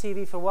done any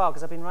TV for a while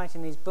because I've been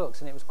writing these books,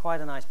 and it was quite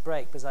a nice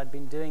break because I'd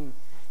been doing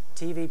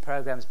TV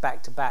programs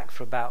back to back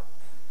for about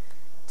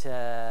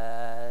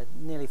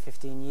nearly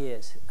 15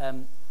 years.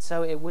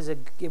 So it was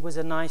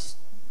a nice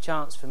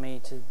chance for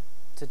me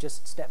to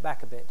just step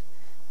back a bit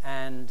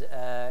and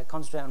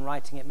concentrate on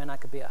writing. It meant I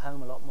could be at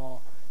home a lot more,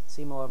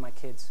 see more of my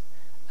kids.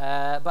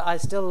 But I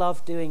still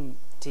love doing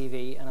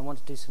TV, and I want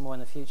to do some more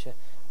in the future.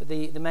 But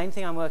the main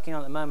thing I'm working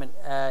on at the moment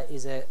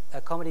is a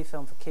comedy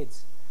film for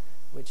kids,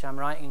 which I'm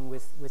writing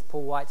with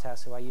Paul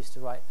Whitehouse, who I used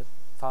to write the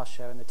Fast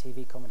Show and the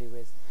TV comedy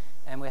with.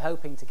 And we're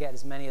hoping to get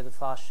as many of the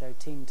Fast Show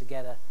team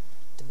together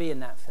to be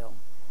in that film.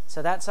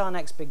 So that's our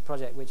next big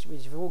project, which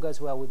if all goes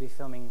well, we'll be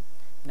filming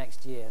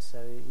next year. So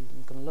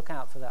you're going to look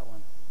out for that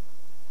one.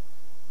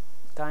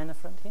 Guy in the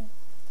front here.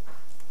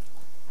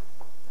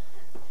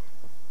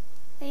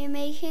 Are you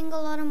making a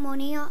lot of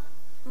money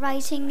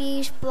writing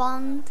these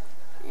blonde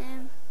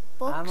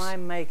books? Am I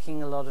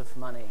making a lot of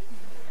money?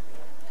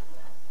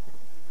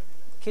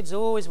 Kids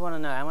always want to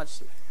know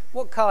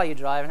what car you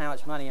drive and how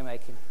much money you're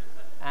making.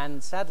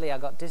 And sadly, I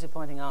got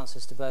disappointing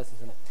answers to both of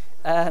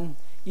them.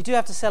 You do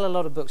have to sell a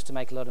lot of books to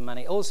make a lot of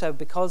money. Also,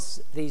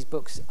 because these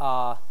books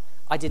I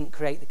didn't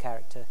create the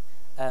character,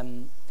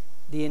 the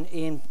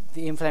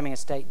Ian Fleming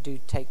estate do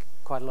take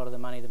quite a lot of the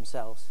money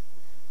themselves.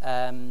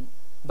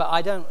 But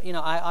I don't,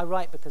 I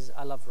write because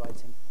I love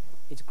writing.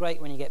 It's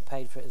great when you get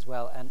paid for it as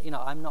well. And,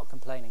 I'm not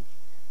complaining.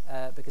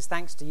 Because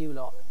thanks to you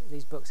lot,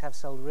 these books have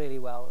sold really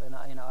well, and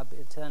I'm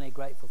eternally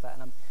grateful for that.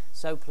 And I'm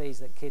so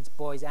pleased that kids,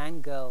 boys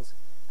and girls,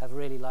 have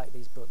really liked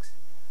these books.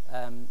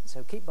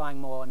 So keep buying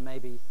more, and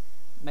maybe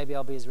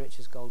I'll be as rich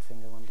as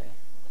Goldfinger one day.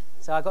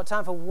 So I've got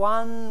time for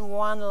one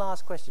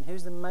last question.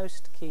 Who's the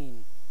most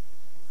keen?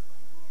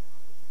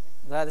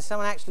 There's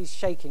someone actually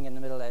shaking in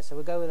the middle there, so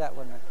we'll go with that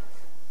one then.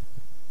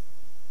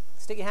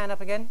 Stick your hand up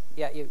again.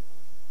 Yeah, you.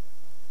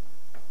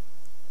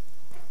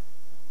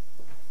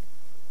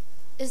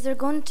 Is there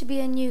going to be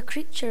a new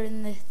creature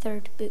in the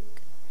third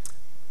book?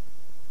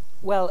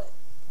 Well,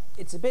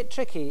 it's a bit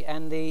tricky,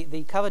 and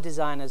the cover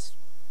designers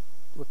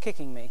were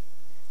kicking me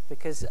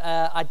because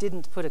I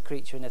didn't put a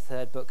creature in the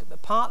third book,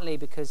 but partly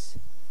because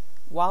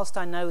whilst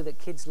I know that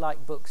kids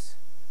like books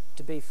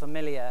to be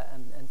familiar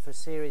and for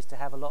series to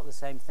have a lot of the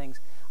same things,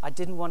 I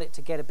didn't want it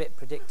to get a bit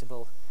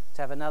predictable,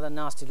 to have another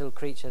nasty little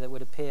creature that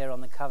would appear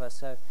on the cover.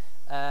 So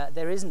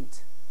there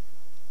isn't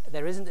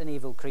an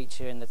evil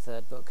creature in the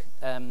third book.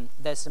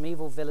 There's some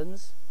evil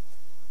villains,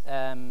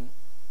 and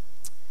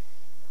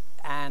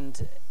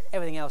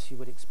everything else you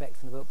would expect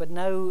from the book, but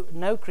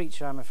no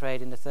creature, I'm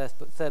afraid, in the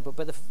third book.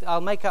 But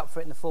I'll make up for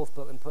it in the fourth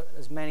book and put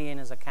as many in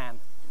as I can.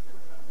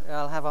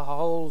 I'll have a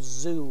whole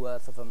zoo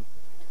worth of them.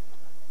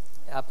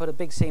 I'll put a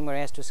big scene where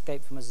he has to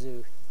escape from a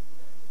zoo.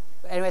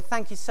 But anyway,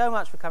 thank you so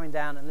much for coming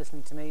down and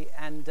listening to me,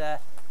 and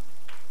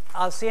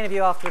I'll see any of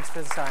you afterwards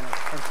for the sign-off.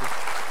 Thank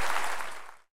you.